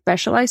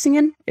specializing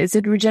in? Is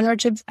it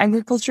regenerative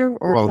agriculture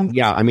or something?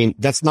 Yeah, I mean,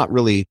 that's not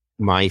really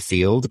my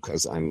field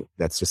because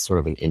that's just sort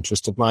of an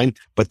interest of mine,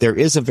 but there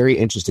is a very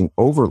interesting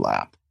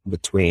overlap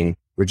between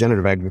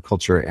regenerative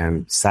agriculture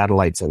and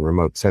satellites and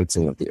remote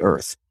sensing of the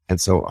earth.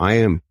 And so I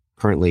am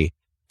currently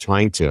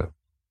trying to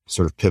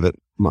sort of pivot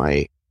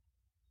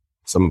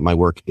some of my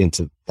work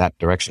into that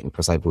direction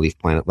because I believe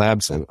Planet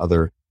Labs and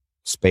other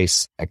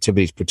space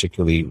activities,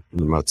 particularly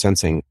remote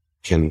sensing,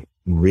 can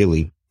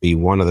really be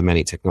one of the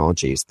many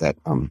technologies that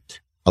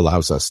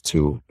allows us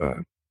to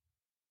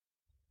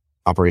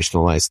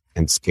operationalize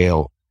and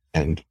scale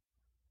and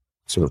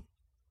sort of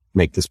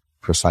make this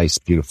precise,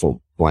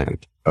 beautiful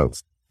blend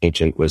of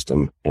ancient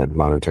wisdom and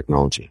modern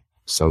technology.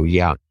 So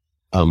I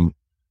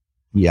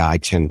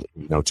tend,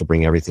 to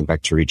bring everything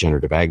back to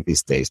regenerative ag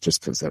these days,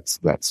 just because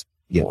that's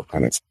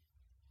kind of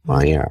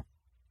my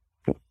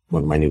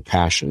one of my new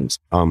passions.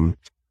 And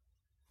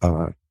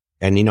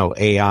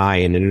AI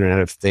and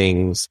Internet of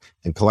Things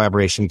and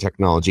collaboration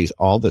technologies,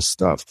 all this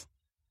stuff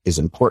is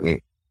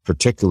important,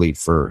 particularly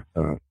for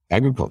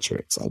agriculture.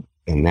 It's like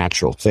a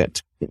natural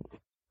fit.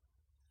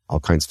 All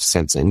kinds of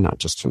sensing, not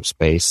just from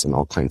space, and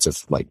all kinds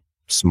of like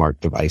smart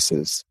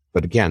devices.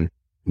 But again,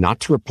 not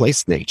to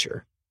replace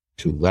nature,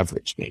 to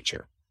leverage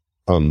nature.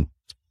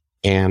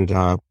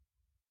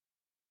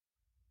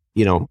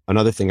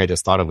 Another thing I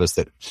just thought of is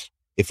that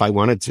if I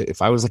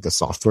was like a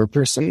software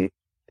person,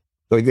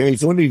 like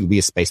if you want to be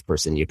a space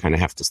person, you kind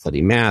of have to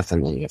study math,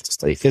 and then you have to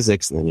study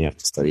physics, and then you have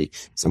to study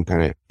some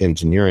kind of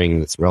engineering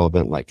that's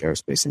relevant, like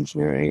aerospace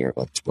engineering or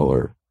electrical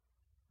or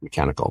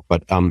mechanical.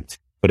 But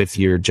if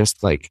you're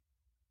just like,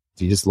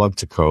 if you just love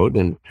to code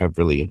and have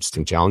really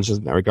interesting challenges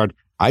in that regard,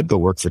 I'd go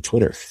work for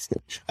Twitter.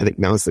 I think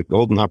now is the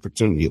golden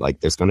opportunity.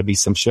 Like there's going to be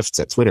some shifts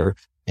at Twitter,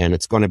 and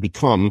it could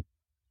become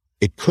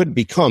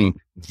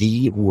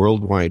the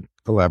worldwide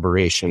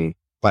collaboration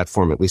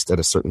platform, at least at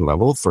a certain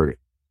level, for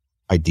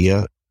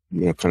idea,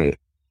 kind of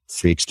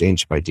free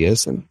exchange of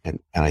ideas. And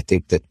I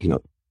think that,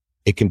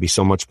 it can be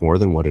so much more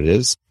than what it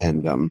is.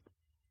 And,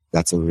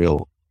 that's a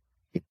real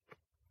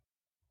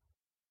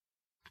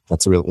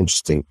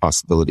interesting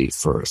possibility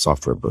for a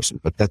software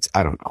person, but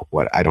I don't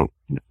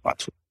know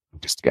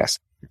just guess.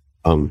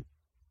 But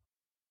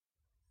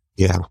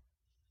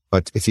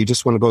if you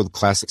just want to go the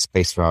classic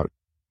space route,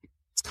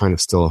 it's kind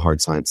of still a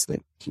hard science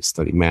thing. You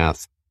study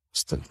math, you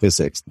study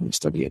physics, then you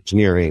study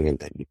engineering, and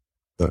then you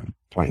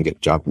try and get a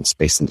job in the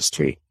space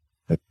industry,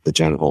 the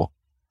general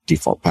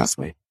default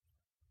pathway.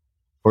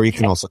 Or you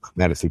can also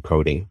come at it through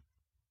coding.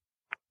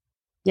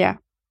 Yeah.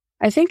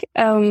 I think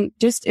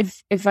just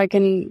if I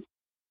can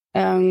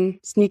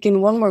sneak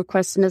in one more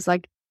question is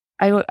like,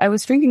 I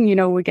was thinking,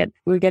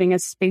 we're getting a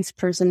space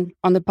person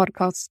on the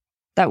podcast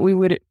that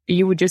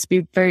you would just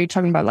be very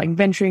talking about like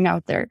venturing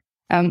out there.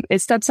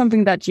 Is that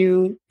something that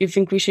you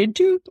think we should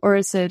do, or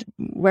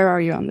where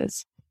are you on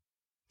this?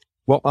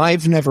 Well,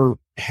 I've never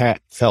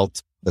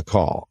felt the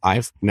call.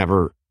 I've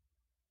never,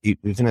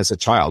 even as a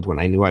child, when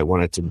I knew I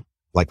wanted to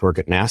like work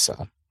at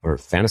NASA or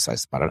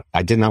fantasize about it,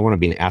 I did not want to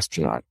be an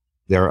astronaut.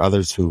 There are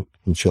others who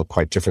feel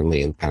quite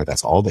differently, and kind of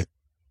that's all they.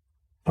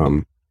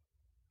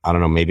 I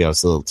don't know. Maybe I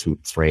was a little too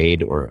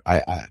afraid, or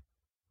I'm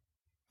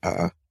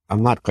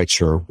not quite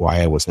sure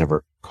why I was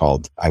never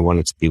called. I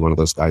wanted to be one of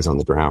those guys on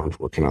the ground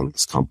working on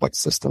these complex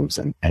systems,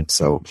 and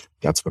so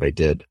that's what I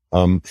did.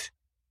 I'm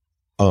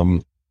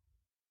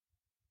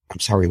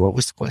sorry, what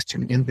was the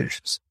question again,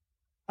 Vicious?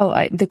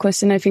 The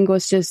question I think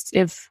was just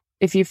if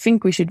you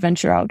think we should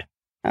venture out.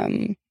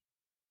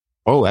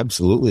 Oh,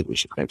 absolutely, we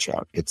should venture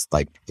out. It's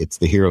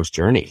the hero's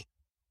journey.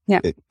 Yeah.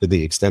 To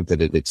the extent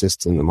that it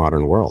exists in the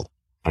modern world.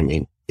 I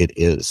mean, it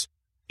is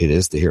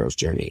the hero's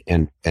journey.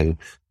 And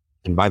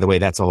by the way,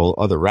 that's a whole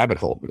other rabbit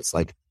hole, but it's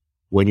like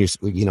when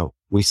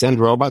we send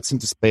robots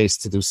into space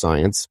to do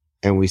science,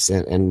 and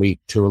we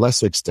to a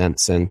lesser extent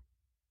send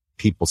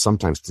people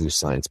sometimes to do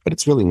science, but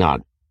it's really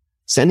not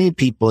sending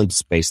people into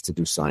space to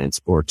do science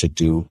or to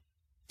do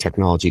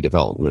technology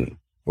development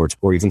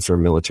or even for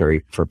military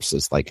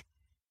purposes. Like,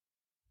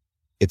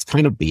 it's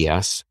kind of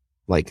BS.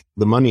 Like,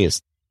 the money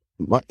is,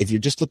 if you're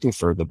just looking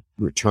for the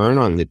return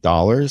on the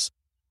dollars,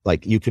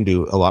 like, you can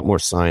do a lot more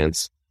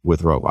science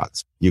with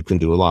robots. You can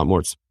do a lot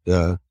more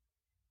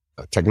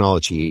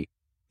technology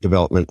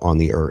development on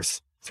the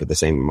Earth for the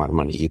same amount of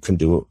money. You can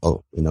do,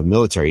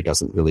 military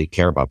doesn't really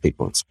care about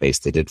people in space.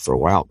 They did for a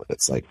while, but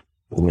it's like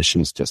the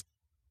mission's just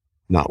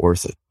not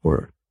worth it,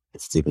 or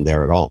if it's even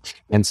there at all.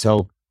 And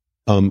so,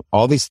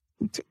 all these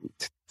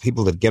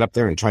people that get up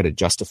there and try to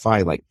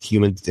justify like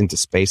humans into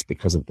space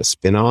because of the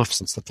spin-offs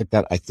and stuff like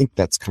that, I think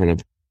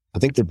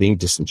they're being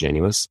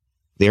disingenuous.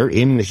 They're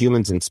in the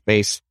humans in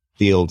space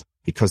field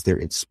because they're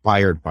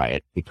inspired by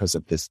it, because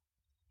of this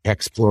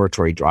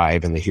exploratory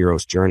drive and the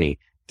hero's journey.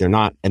 They're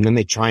not, and then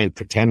they try and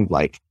pretend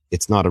like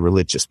it's not a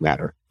religious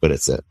matter, but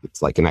it's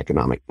like an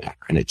economic matter.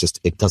 And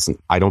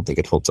I don't think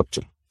it holds up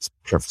to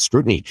careful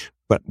scrutiny,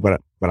 but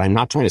I'm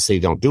not trying to say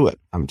don't do it.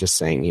 I'm just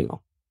saying,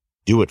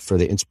 do it for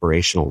the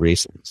inspirational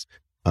reasons.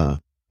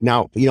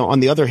 Now, on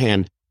the other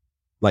hand,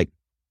 like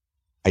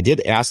I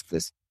did ask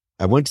this,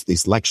 I went to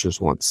these lectures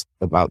once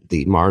about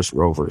the Mars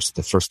rovers,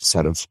 the first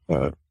set of,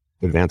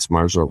 advanced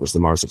Mars rovers, the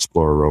Mars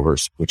Explorer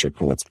rovers, which are,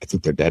 I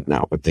think they're dead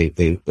now, but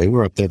they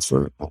were up there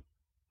for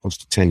close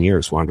to 10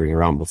 years wandering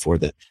around before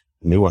the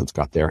new ones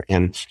got there.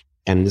 And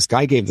this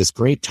guy gave this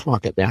great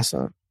talk at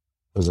NASA.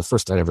 It was the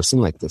first I'd ever seen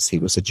like this. He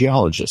was a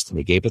geologist, and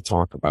he gave a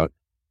talk about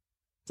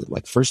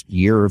the first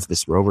year of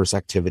this rover's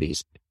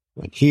activities.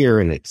 Went here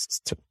and it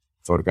took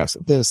photographs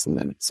of this, and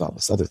then it saw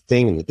this other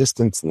thing in the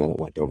distance, and then it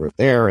went over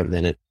there, and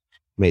then it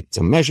made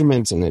some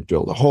measurements, and it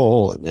drilled a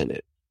hole, and then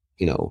it,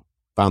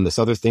 found this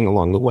other thing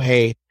along the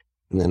way,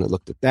 and then it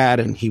looked at that,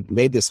 and he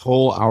made this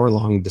whole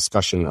hour-long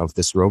discussion of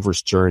this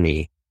rover's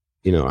journey.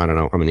 I don't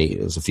know how many,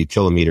 it was a few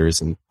kilometers,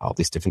 and all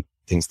these different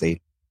things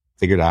they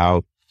figured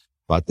out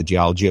about the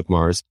geology of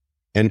Mars.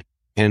 And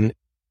it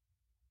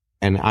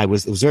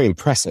was very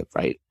impressive,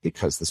 right?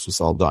 Because this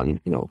was all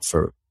done,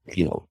 for,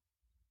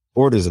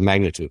 orders of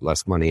magnitude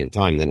less money and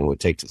time than it would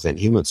take to send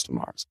humans to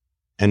Mars.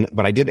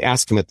 But I did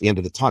ask him at the end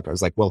of the talk, I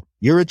was like, well,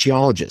 you're a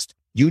geologist.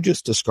 You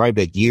just described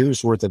a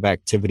year's worth of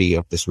activity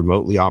of this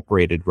remotely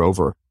operated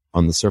rover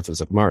on the surface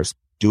of Mars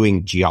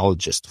doing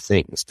geologist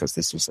things, because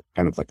this was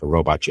kind of like a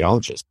robot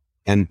geologist.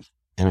 And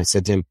I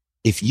said to him,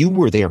 if you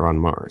were there on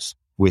Mars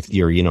with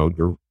your,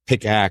 your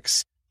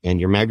pickaxe and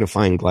your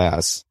magnifying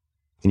glass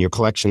and your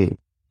collection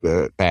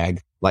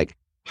bag, like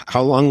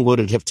how long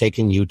would it have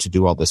taken you to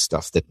do all this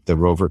stuff that the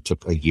rover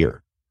took a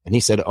year? And he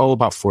said,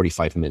 about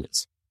 45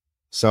 minutes.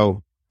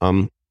 So,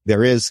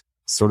 there is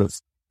sort of,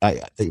 I'm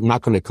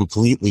not going to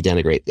completely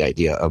denigrate the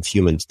idea of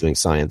humans doing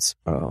science,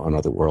 on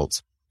other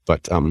worlds,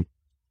 but,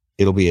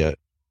 it'll be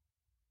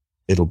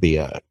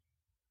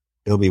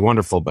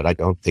wonderful, but I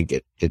don't think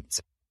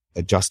it's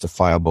a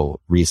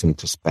justifiable reason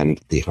to spend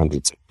the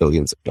hundreds of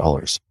billions of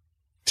dollars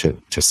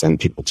to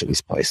send people to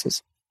these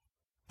places.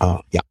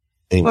 Yeah.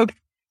 Anyway.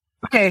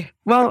 Okay.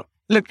 Well,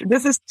 look,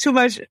 this is too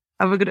much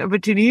of a good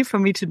opportunity for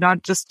me to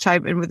not just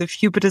chime in with a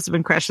few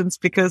participant questions,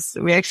 because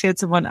we actually had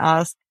someone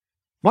ask,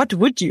 what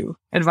would you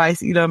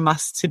advise Elon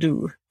Musk to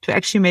do to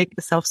actually make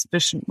a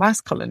self-sufficient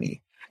Mars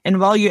colony? And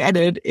while you're at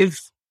it,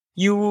 if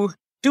you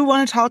do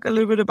want to talk a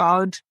little bit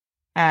about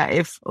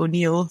if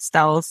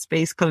O'Neill-style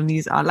space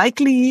colonies are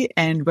likely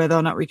and whether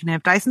or not we can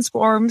have Dyson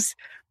swarms,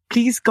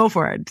 please go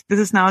for it. This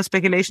is now a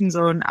speculation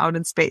zone out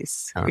in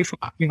space. This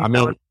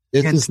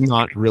is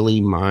not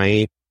really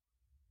my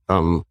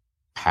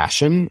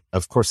passion.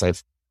 Of course,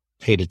 I've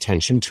paid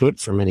attention to it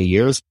for many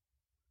years.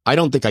 I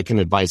don't think I can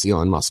advise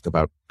Elon Musk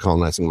about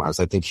colonizing Mars.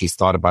 I think he's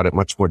thought about it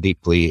much more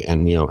deeply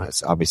and,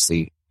 has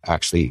obviously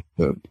actually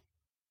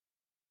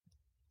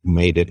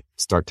made it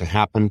start to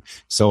happen.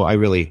 So I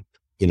really,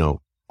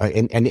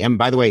 and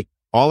by the way,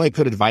 all I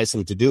could advise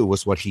him to do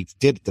was what he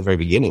did at the very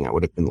beginning. I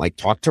would have been like,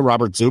 talk to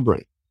Robert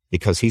Zubrin,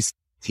 because he's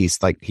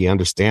like, he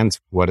understands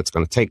what it's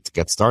going to take to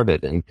get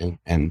started.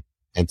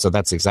 And so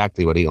that's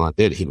exactly what Elon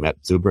did. He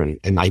met Zubrin,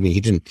 and he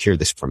didn't hear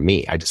this from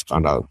me. I just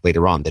found out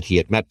later on that he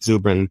had met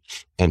Zubrin,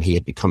 and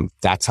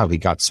that's how he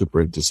got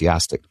super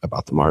enthusiastic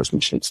about the Mars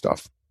mission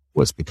stuff,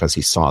 was because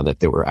he saw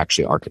that there were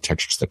actually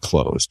architectures that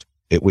closed,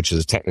 which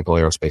is a technical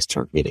aerospace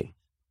term, meaning,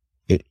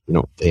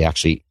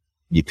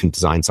 you can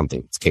design something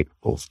that's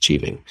capable of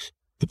achieving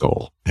the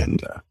goal,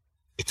 and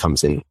it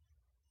comes in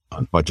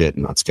on budget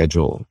and on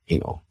schedule,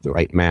 the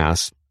right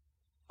mass,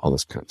 all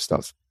this kind of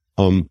stuff.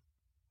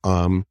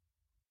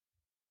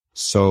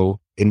 So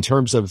in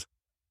terms of,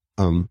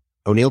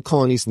 O'Neill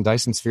colonies and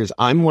Dyson spheres,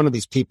 I'm one of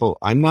these people.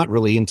 I'm not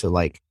really into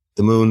like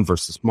the moon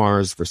versus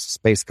Mars versus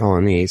space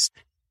colonies.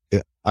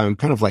 I'm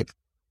kind of like,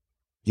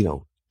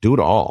 do it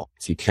all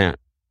if you can.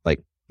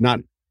 Like,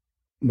 not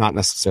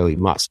necessarily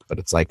must, but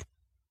it's like,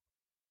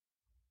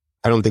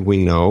 I don't think we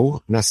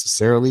know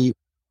necessarily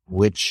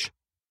what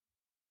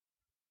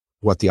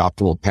the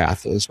optimal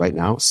path is right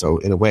now. So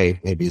in a way,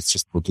 maybe it's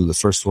just we'll do the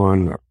first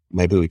one, or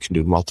maybe we can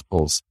do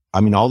multiples. I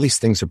mean, all these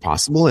things are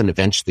possible, and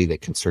eventually they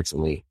can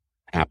certainly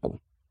happen.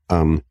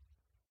 I'm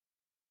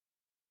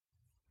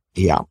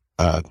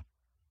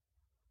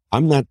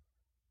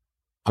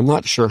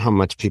not sure how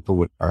much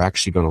people are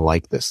actually going to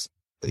like this.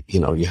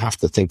 You have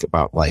to think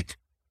about a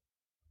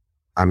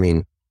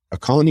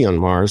colony on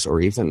Mars,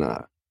 or even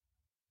an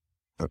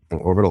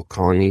orbital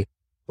colony.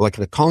 Like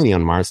a colony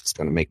on Mars is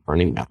going to make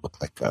Burning Man look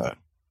like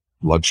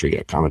luxury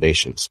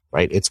accommodations,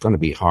 right? It's going to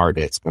be hard.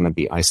 It's going to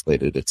be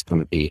isolated. It's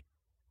going to be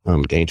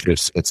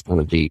dangerous. It's going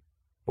to be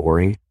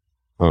boring,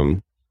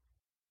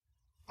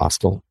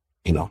 hostile,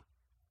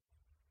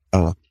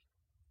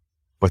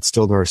 but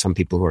still there are some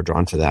people who are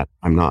drawn to that.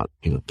 I'm not,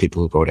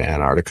 people who go to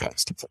Antarctica and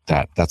stuff like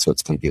that. That's what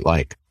it's going to be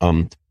like,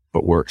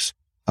 but worse.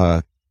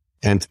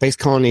 And space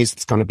colonies,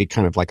 it's going to be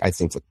kind of like, I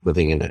think,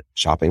 living in a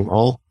shopping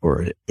mall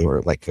or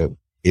like a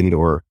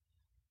indoor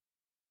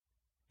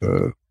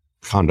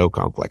condo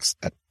complex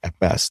at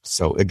best.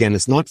 So again,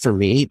 it's not for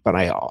me, but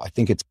I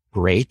think it's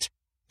great.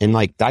 And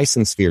like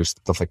Dyson spheres,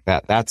 stuff like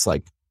that, that's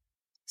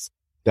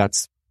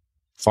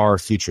far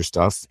future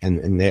stuff.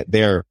 And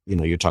they're,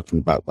 you're talking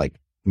about like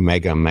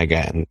mega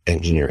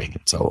engineering.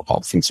 And so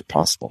all things are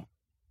possible.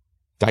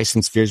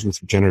 Dyson spheres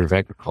with regenerative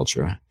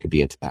agriculture, I could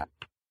be into that.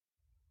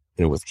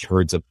 With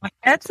herds of...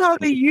 That's how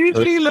they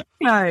usually look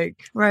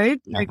like,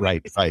 right?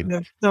 Right.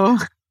 So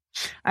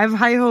I have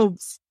high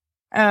hopes.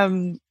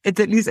 It's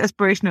at least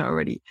aspirational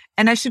already.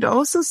 And I should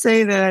also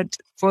say that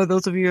for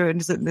those of you who are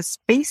interested in the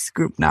space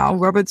group now,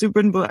 Robert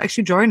Zubrin will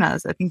actually join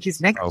us. I think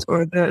he's next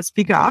or the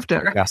speaker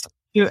after. Yes.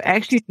 To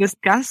actually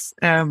discuss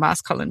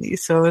Mars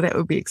colonies. So that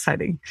would be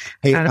exciting.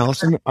 Hey,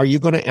 Alison, are you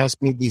going to ask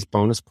me these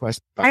bonus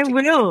questions? I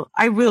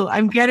will.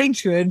 I'm getting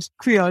to it.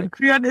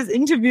 Creon is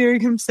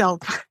interviewing himself.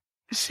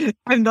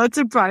 I'm not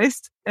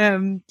surprised.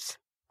 And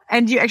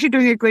you're actually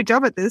doing a great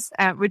job at this,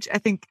 which I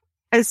think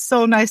is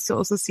so nice to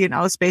also see in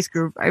our space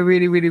group. I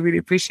really, really, really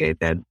appreciate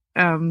that.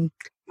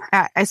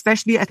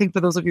 Especially, I think for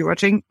those of you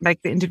watching,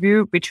 like the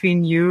interview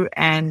between you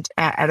and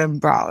Adam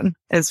Brown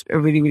is a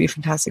really, really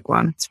fantastic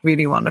one. It's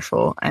really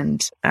wonderful.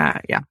 And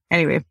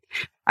anyway,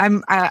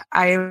 I'm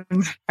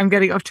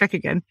getting off track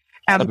again.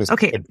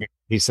 Okay.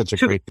 He's such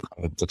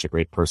a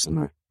great person.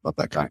 I love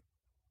that guy.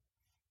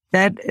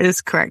 That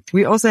is correct.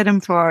 We also had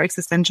him for our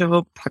Existential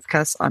Hope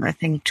podcast on, I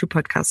think, 2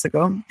 podcasts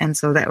ago. And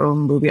so that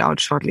will be out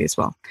shortly as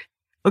well.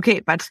 Okay,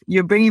 but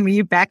you're bringing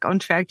me back on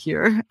track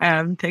here.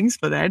 Thanks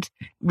for that.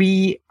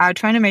 We are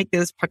trying to make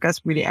this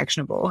podcast really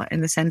actionable in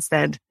the sense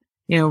that,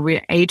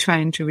 we're A,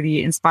 trying to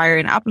really inspire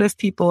and uplift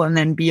people, and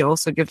then B,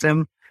 also give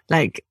them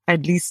like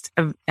at least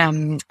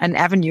an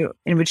avenue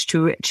in which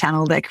to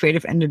channel their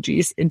creative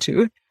energies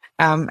into.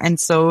 And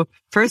so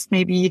first,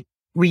 maybe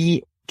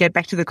we get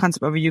back to the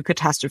concept of a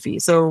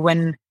eucatastrophe. So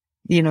when,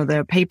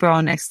 the paper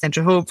on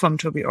Existential Hope from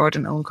Toby Ord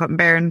and Owen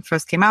Cotton-Barron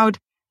first came out,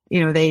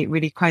 they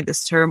really coined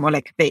this term, or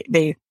like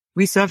they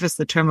resurfaced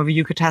the term of a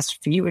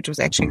eucatastrophe, which was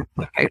actually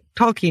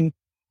Tolkien.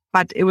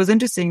 But it was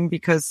interesting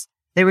because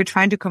they were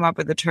trying to come up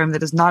with a term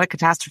that is not a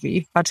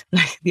catastrophe, but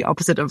like the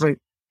opposite of a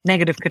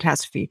negative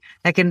catastrophe,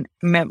 like a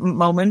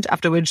moment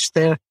after which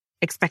the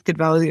expected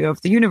value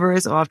of the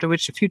universe, or after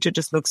which the future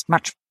just looks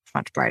much,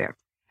 much brighter.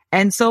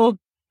 And so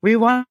we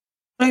want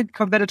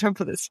a better term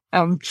for this.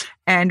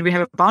 And we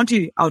have a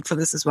bounty out for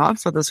this as well.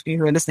 For those of you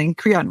who are listening,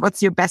 Creon,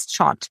 what's your best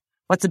shot?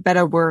 What's a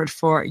better word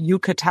for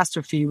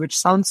eucatastrophe, which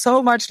sounds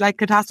so much like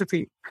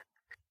catastrophe?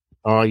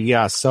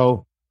 Yeah.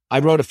 So I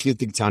wrote a few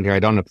things down here. I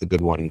don't have the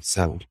good ones.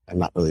 I'm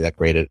not really that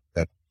great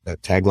at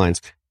taglines.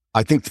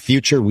 I think the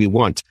future we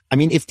want. I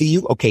mean, if the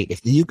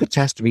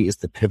eucatastrophe is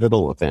the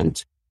pivotal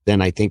event,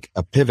 then I think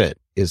a pivot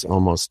is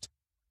almost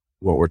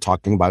what we're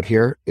talking about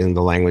here in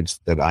the language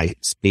that I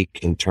speak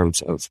in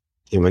terms of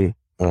human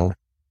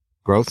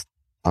growth.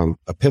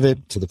 A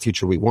pivot to the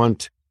future we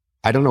want.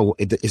 I don't know.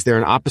 Is there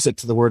an opposite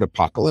to the word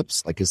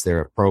apocalypse? Like, is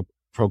there a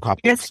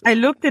pro-apocalypse? Yes, I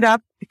looked it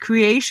up.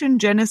 Creation,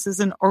 genesis,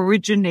 and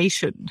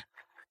origination.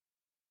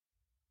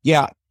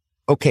 Yeah.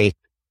 Okay.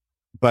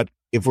 But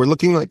if we're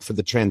looking like for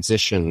the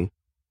transition,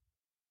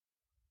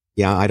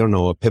 I don't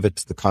know, a pivot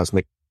to the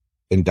cosmic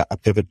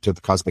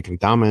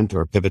endowment,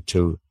 or a pivot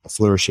to a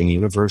flourishing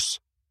universe.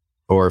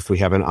 Or if we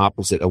have an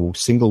opposite, a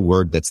single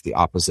word that's the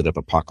opposite of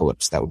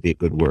apocalypse, that would be a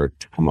good word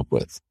to come up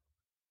with.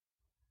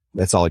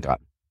 That's all I got.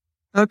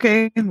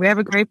 Okay, we have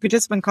a great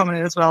participant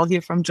comment as well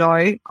here from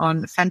Joy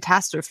on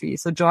fantastrophe.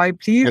 So Joy,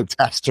 please.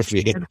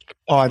 Fantastrophe.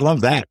 Oh, I love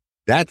that.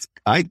 That's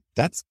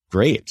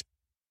great.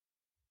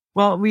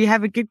 Well, we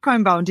have a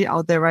Gitcoin bounty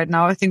out there right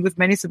now, I think, with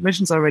many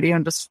submissions already.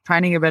 I'm just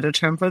finding a better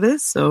term for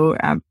this. So,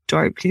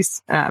 Joy,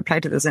 please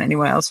apply to this, and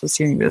anyone else who's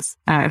hearing this,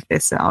 if they're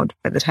still out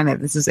by the time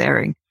that this is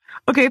airing.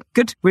 Okay,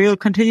 good. We'll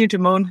continue to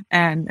moan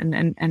and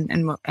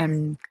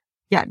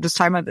just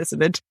time out this a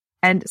bit.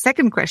 And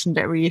second question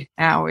that we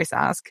always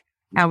ask,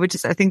 which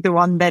is, I think, the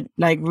one that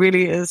like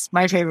really is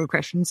my favorite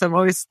question. So I'm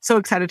always so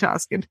excited to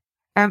ask it,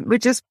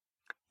 which is,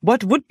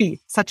 what would be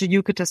such a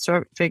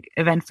eucatastrophic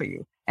event for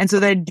you? And so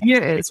the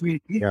idea is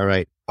really... Yeah,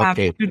 right.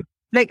 Okay.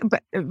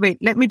 But wait,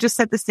 let me just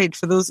set the stage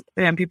for those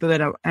people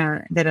that are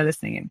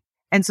listening in.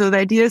 And so the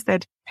idea is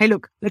that, hey,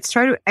 look, let's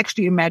try to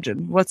actually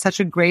imagine what such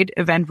a great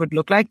event would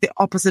look like, the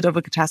opposite of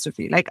a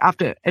catastrophe, like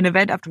after an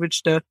event after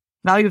which the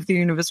value of the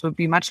universe would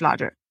be much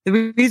larger.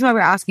 The reason why we're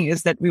asking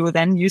is that we will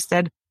then use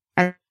that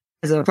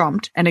as a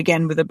prompt, and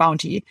again with a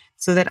bounty,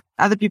 so that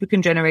other people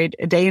can generate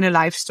a day in a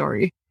life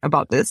story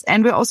about this.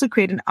 And we'll also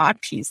create an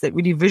art piece that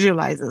really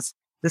visualizes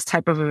this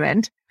type of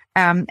event,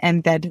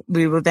 and that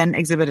we will then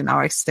exhibit in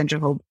our Existential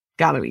Hope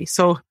gallery.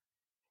 So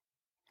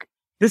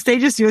the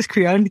stage is yours,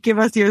 Creon. Give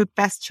us your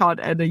best shot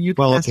at a youth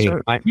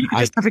pastor. You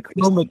just have a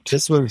moment.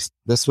 This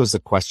was a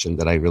question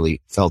that I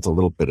really felt a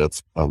little bit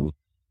of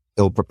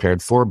ill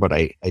prepared for, but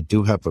I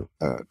do have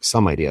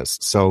some ideas.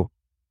 So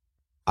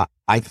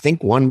I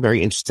think one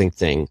very interesting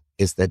thing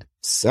is that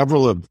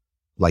several of,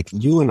 like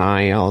you and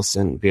I,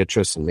 Allison,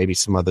 Beatrice, and maybe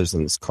some others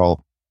in this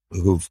call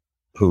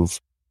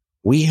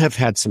we have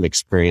had some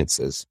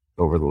experiences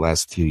over the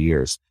last few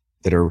years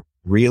that are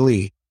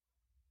really,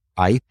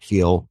 I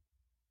feel,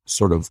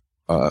 sort of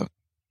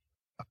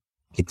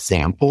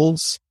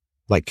examples,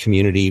 like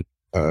community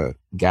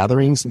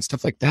gatherings and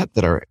stuff like that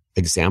are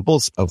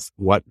examples of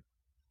what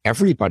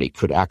everybody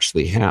could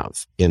actually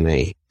have in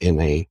a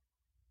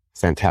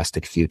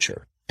fantastic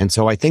future. And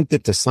so I think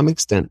that to some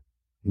extent,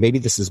 maybe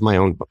this is my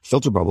own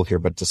filter bubble here,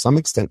 but to some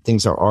extent,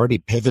 things are already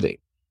pivoting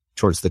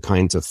towards the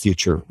kinds of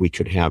future we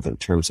could have in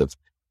terms of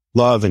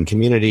love and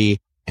community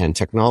and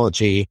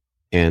technology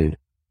and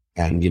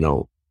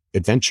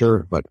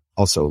adventure, but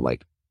also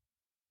like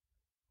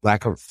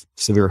lack of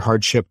severe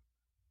hardship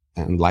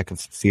and lack of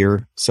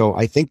fear. So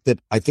I think that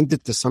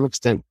to some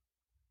extent,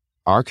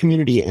 our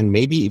community, and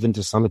maybe even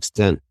to some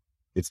extent,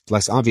 it's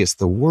less obvious,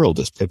 the world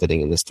is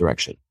pivoting in this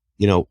direction.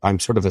 I'm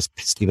sort of a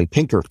Steven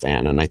Pinker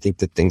fan, and I think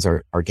that things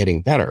are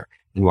getting better.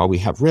 And while we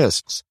have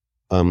risks,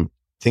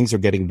 things are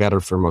getting better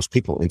for most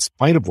people, in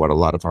spite of what a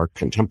lot of our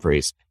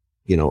contemporaries,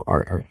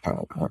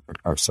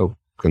 are so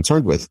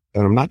concerned with.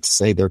 And I'm not to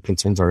say their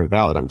concerns are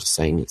invalid. I'm just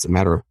saying it's a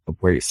matter of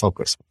where you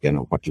focus,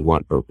 what you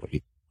want or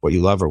what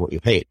you love or what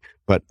you hate.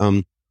 But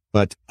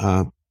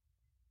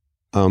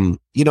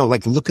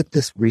like look at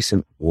this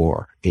recent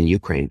war in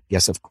Ukraine.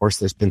 Yes, of course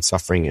there's been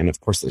suffering and of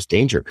course there's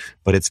danger,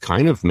 but it's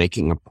kind of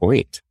making a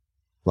point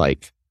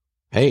like,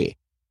 hey,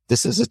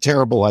 this is a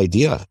terrible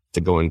idea to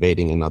go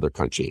invading another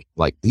country.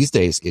 Like these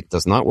days, it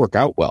does not work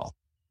out well.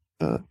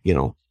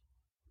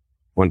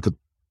 One could.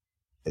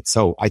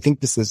 So I think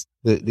these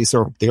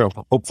are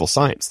hopeful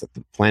signs that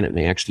the planet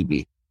may actually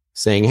be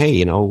saying,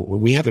 hey,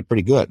 we have it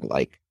pretty good.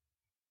 Like,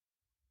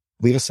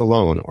 leave us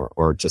alone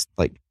or just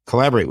like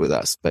collaborate with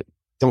us, but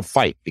don't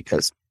fight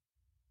because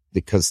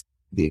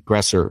the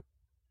aggressor,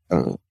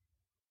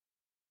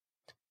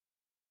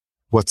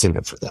 what's in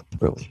it for them,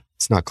 really?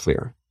 It's not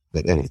clear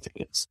that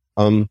anything is.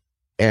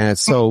 And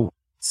so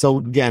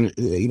again,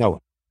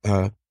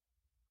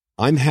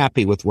 I'm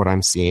happy with what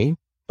I'm seeing,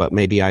 but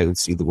maybe I would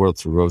see the world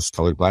through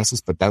rose-colored glasses,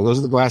 but those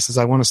are the glasses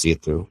I want to see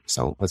it through.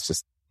 So let's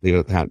just leave it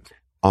at that.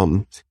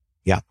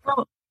 Yeah.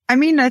 Well, I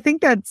mean, I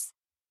think that's,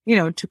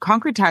 to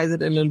concretize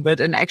it a little bit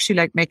and actually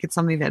like make it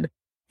something that,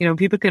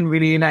 people can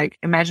really like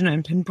imagine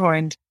and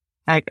pinpoint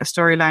like a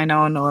storyline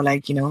on, or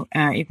like, even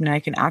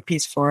like an art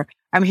piece for.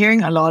 I'm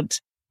hearing a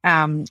lot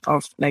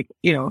of like,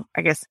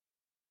 I guess,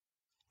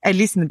 at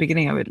least in the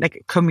beginning of it,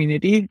 like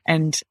community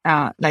and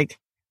like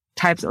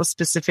types of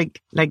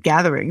specific like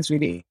gatherings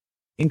really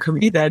in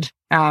community that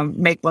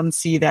make one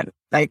see that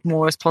like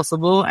more is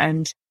possible,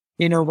 and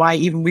why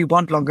even we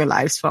want longer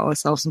lives for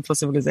ourselves and for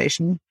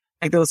civilization.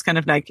 Like those kind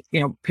of like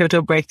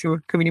pivotal breakthrough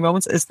community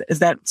moments. Is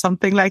that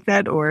something like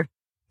that, or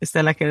is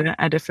there like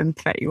a different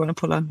thread you want to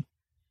pull on?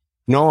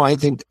 No, I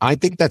think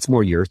that's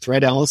more your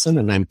thread, Allison,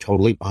 and I'm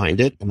totally behind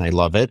it and I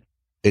love it.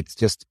 It's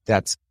just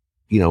that's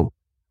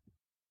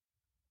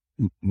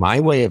my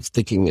way of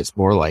thinking is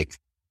more like,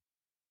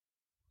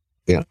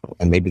 and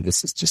maybe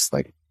this is just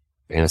like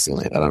fantasy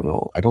land. I don't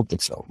know. I don't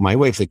think so. My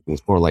way of thinking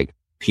is more like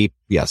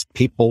people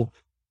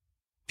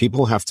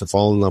have to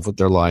fall in love with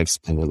their lives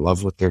and in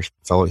love with their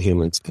fellow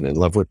humans and in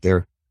love with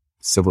their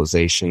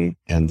civilization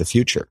and the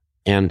future.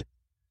 And,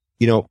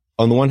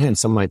 on the one hand,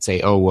 some might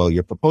say, oh, well,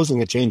 you're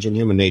proposing a change in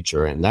human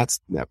nature and that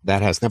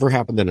has never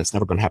happened and it's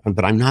never going to happen.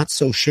 But I'm not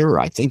so sure.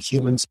 I think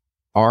humans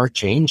are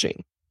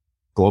changing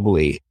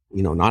globally,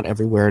 not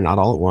everywhere, not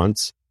all at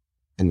once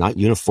and not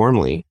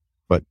uniformly,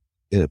 but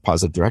in a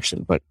positive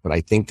direction. But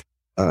I think,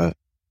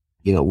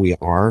 we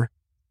are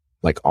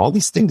like all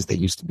these things that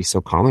used to be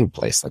so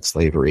commonplace, like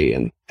slavery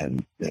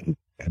and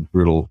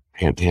brutal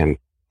hand-to-hand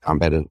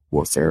combat and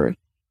warfare.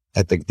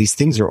 I think these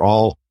things are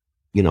all,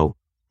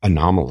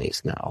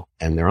 anomalies now,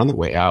 and they're on the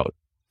way out,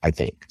 I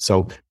think.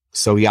 So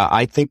yeah,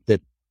 I think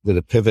that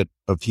a pivot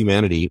of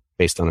humanity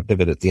based on a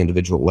pivot at the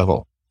individual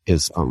level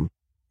is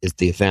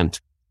the event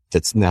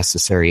that's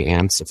necessary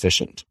and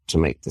sufficient to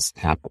make this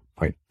happen,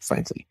 quite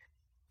frankly.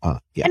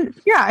 Yeah. And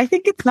yeah, I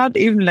think it's not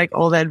even like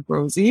all that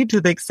rosy to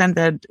the extent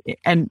that,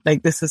 and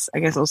like this is, I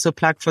guess, also a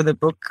plug for the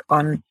book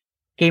on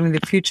gaming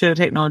the future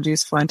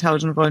technologies for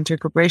intelligent voluntary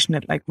cooperation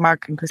that like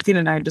Mark and Christine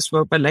and I just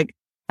wrote. But like,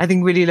 I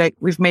think really like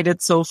we've made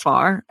it so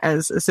far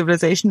as a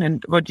civilization,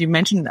 and what you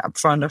mentioned up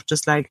front of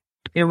just like,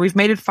 we've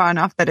made it far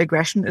enough that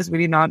aggression is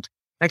really not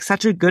like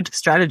such a good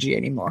strategy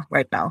anymore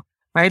right now,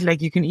 right?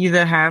 Like you can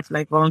either have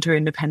like voluntary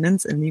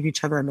independence and leave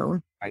each other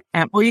alone, right?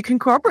 Or you can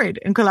cooperate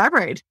and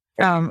collaborate.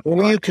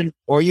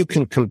 Or you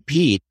can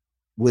compete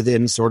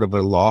within sort of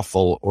a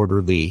lawful,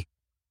 orderly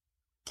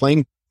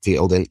playing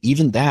field, and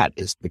even that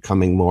is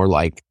becoming more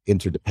like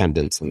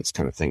interdependence and this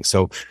kind of thing.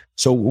 So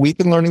we've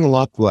been learning a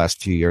lot the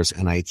last few years,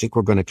 and I think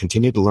we're going to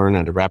continue to learn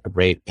at a rapid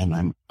rate.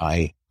 And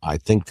I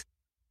think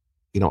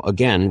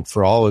again,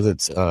 for all of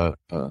its,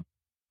 for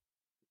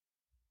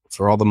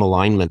all the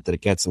malignment that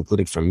it gets,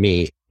 including from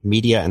me,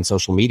 media and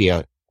social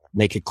media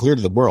make it clear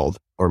to the world,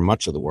 or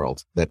much of the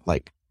world, that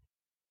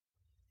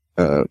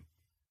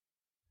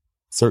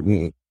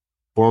certain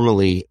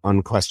formerly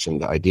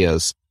unquestioned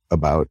ideas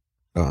about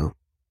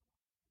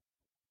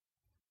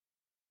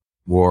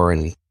war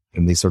and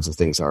these sorts of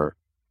things are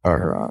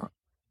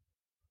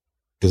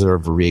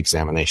deserve a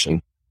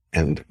re-examination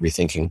and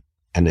rethinking,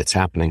 and it's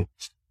happening.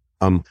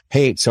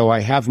 Hey, so I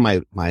have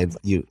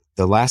the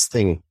last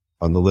thing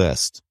on the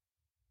list,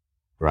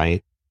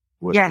 right?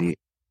 Yes.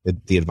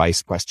 The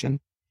advice question.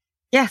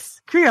 Yes,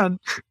 Creon,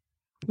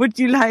 would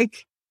you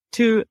like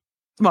to?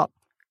 Well,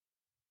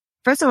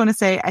 first I want to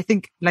say, I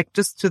think,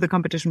 just to the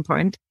competition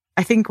point,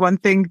 I think one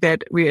thing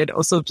that we had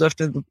also observed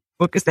in the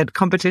book is that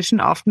competition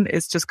often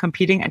is just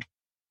competing and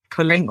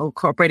pulling or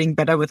cooperating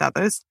better with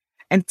others.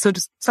 And so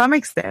to some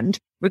extent,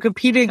 we're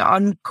competing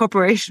on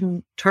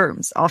cooperation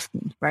terms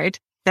often, right?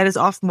 That is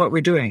often what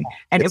we're doing.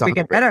 And if we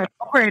get better at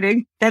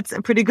cooperating, that's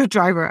a pretty good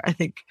driver, I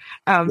think.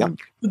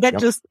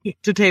 Just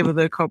to table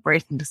the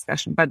cooperation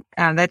discussion. But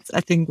that's,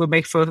 I think, will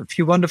make for a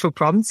few wonderful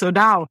problems. So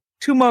now,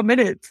 2 more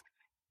minutes.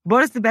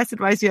 What is the best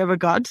advice you ever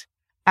got?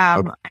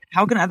 How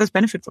can others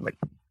benefit from it?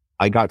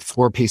 I got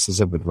 4 pieces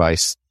of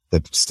advice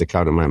that stick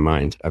out in my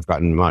mind. I've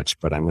gotten much,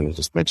 but I'm going to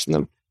just mention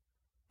them.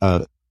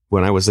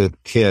 When I was a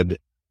kid,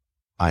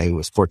 I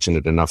was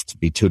fortunate enough to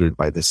be tutored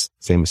by this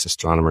famous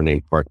astronomer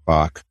named Bart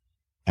Bach.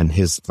 And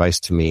his advice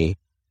to me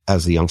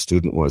as a young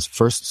student was,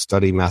 first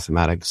study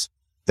mathematics,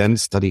 then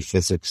study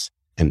physics,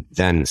 and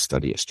then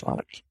study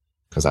astronomy,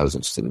 because I was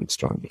interested in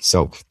astronomy.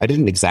 So I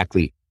didn't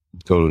exactly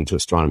go into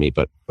astronomy,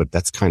 but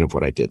that's kind of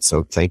what I did.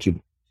 So thank you,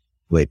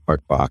 late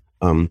Bart Bach.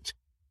 Then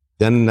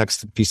the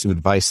next piece of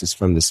advice is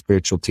from the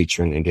spiritual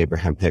teacher named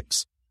Abraham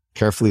Hicks.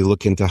 Carefully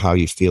look into how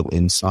you feel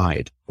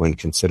inside when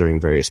considering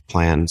various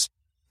plans,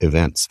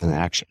 events, and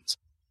actions.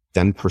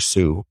 Then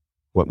pursue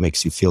what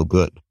makes you feel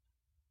good.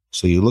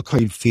 So you look how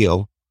you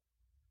feel,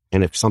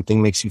 and if something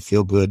makes you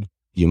feel good,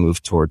 you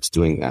move towards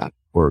doing that,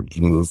 or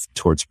you move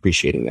towards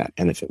appreciating that.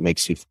 And if it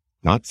makes you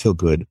not feel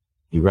good,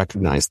 you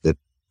recognize that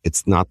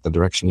it's not the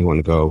direction you want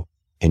to go,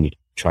 and you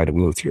try to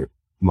move your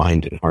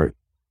mind and heart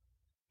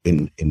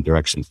in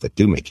directions that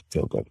do make you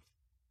feel good.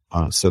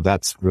 So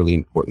that's really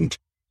important.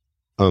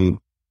 Then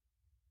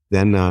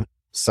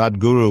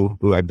Sadhguru,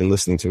 who I've been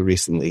listening to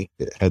recently,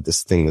 had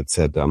this thing that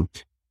said,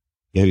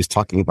 he was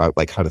talking about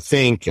how to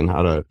think and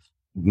how to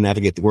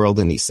navigate the world.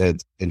 And he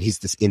said, and he's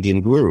this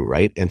Indian guru,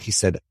 right? And he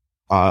said,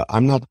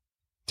 I'm not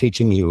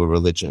teaching you a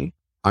religion.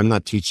 I'm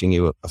not teaching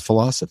you a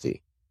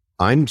philosophy.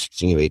 I'm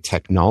teaching you a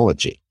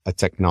technology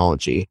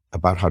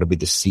about how to be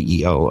the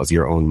CEO of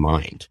your own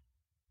mind.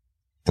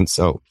 And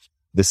so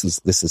this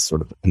is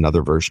sort of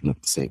another version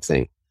of the same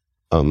thing.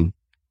 And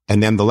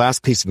then the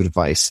last piece of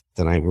advice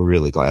that I'm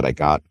really glad I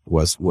got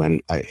was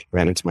when I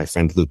ran into my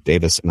friend Luke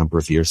Davis a number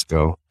of years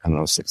ago,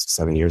 6 to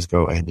 7 years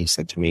ago. And he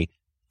said to me,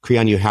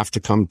 Creon, you have to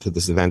come to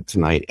this event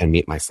tonight and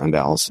meet my friend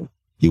Allison.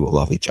 You will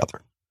love each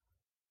other.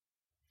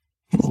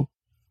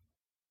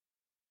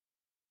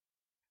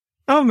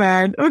 Oh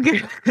man.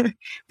 Okay.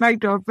 Mic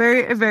drop.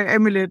 Very, very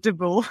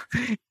emulatable.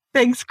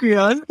 Thanks,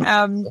 Creon.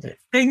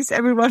 Thanks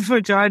everyone for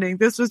joining.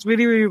 This was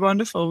really, really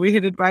wonderful. We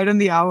hit it right on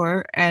the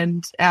hour.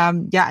 And,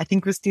 I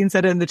think Christine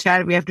said it in the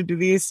chat. We have to do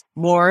these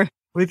more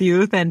with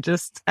you than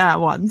just,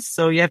 once.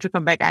 So you have to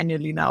come back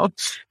annually now.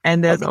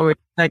 And there's always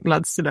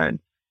lots to learn.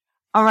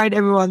 All right,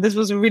 everyone. This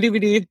was a really,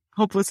 really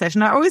hopeful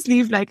session. I always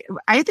leave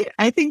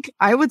I think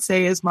I would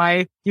say is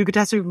my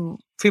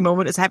catastrophe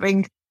moment is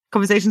having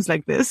conversations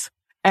like this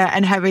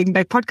and having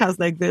podcasts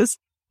like this.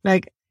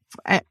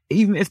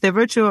 Even if they're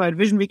virtual at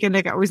Vision Weekend,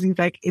 I always leave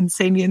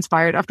insanely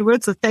inspired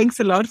afterwards. So thanks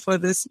a lot for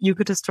this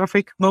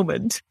catastrophic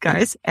moment,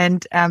 guys.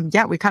 And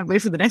we can't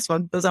wait for the next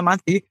one. Those are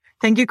monthly.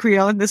 Thank you,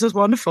 Creon. This was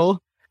wonderful.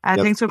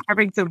 Thanks for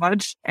preparing so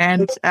much.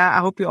 And I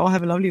hope you all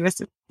have a lovely rest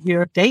of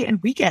your day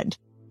and weekend.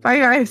 Bye,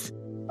 guys.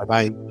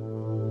 Bye-bye.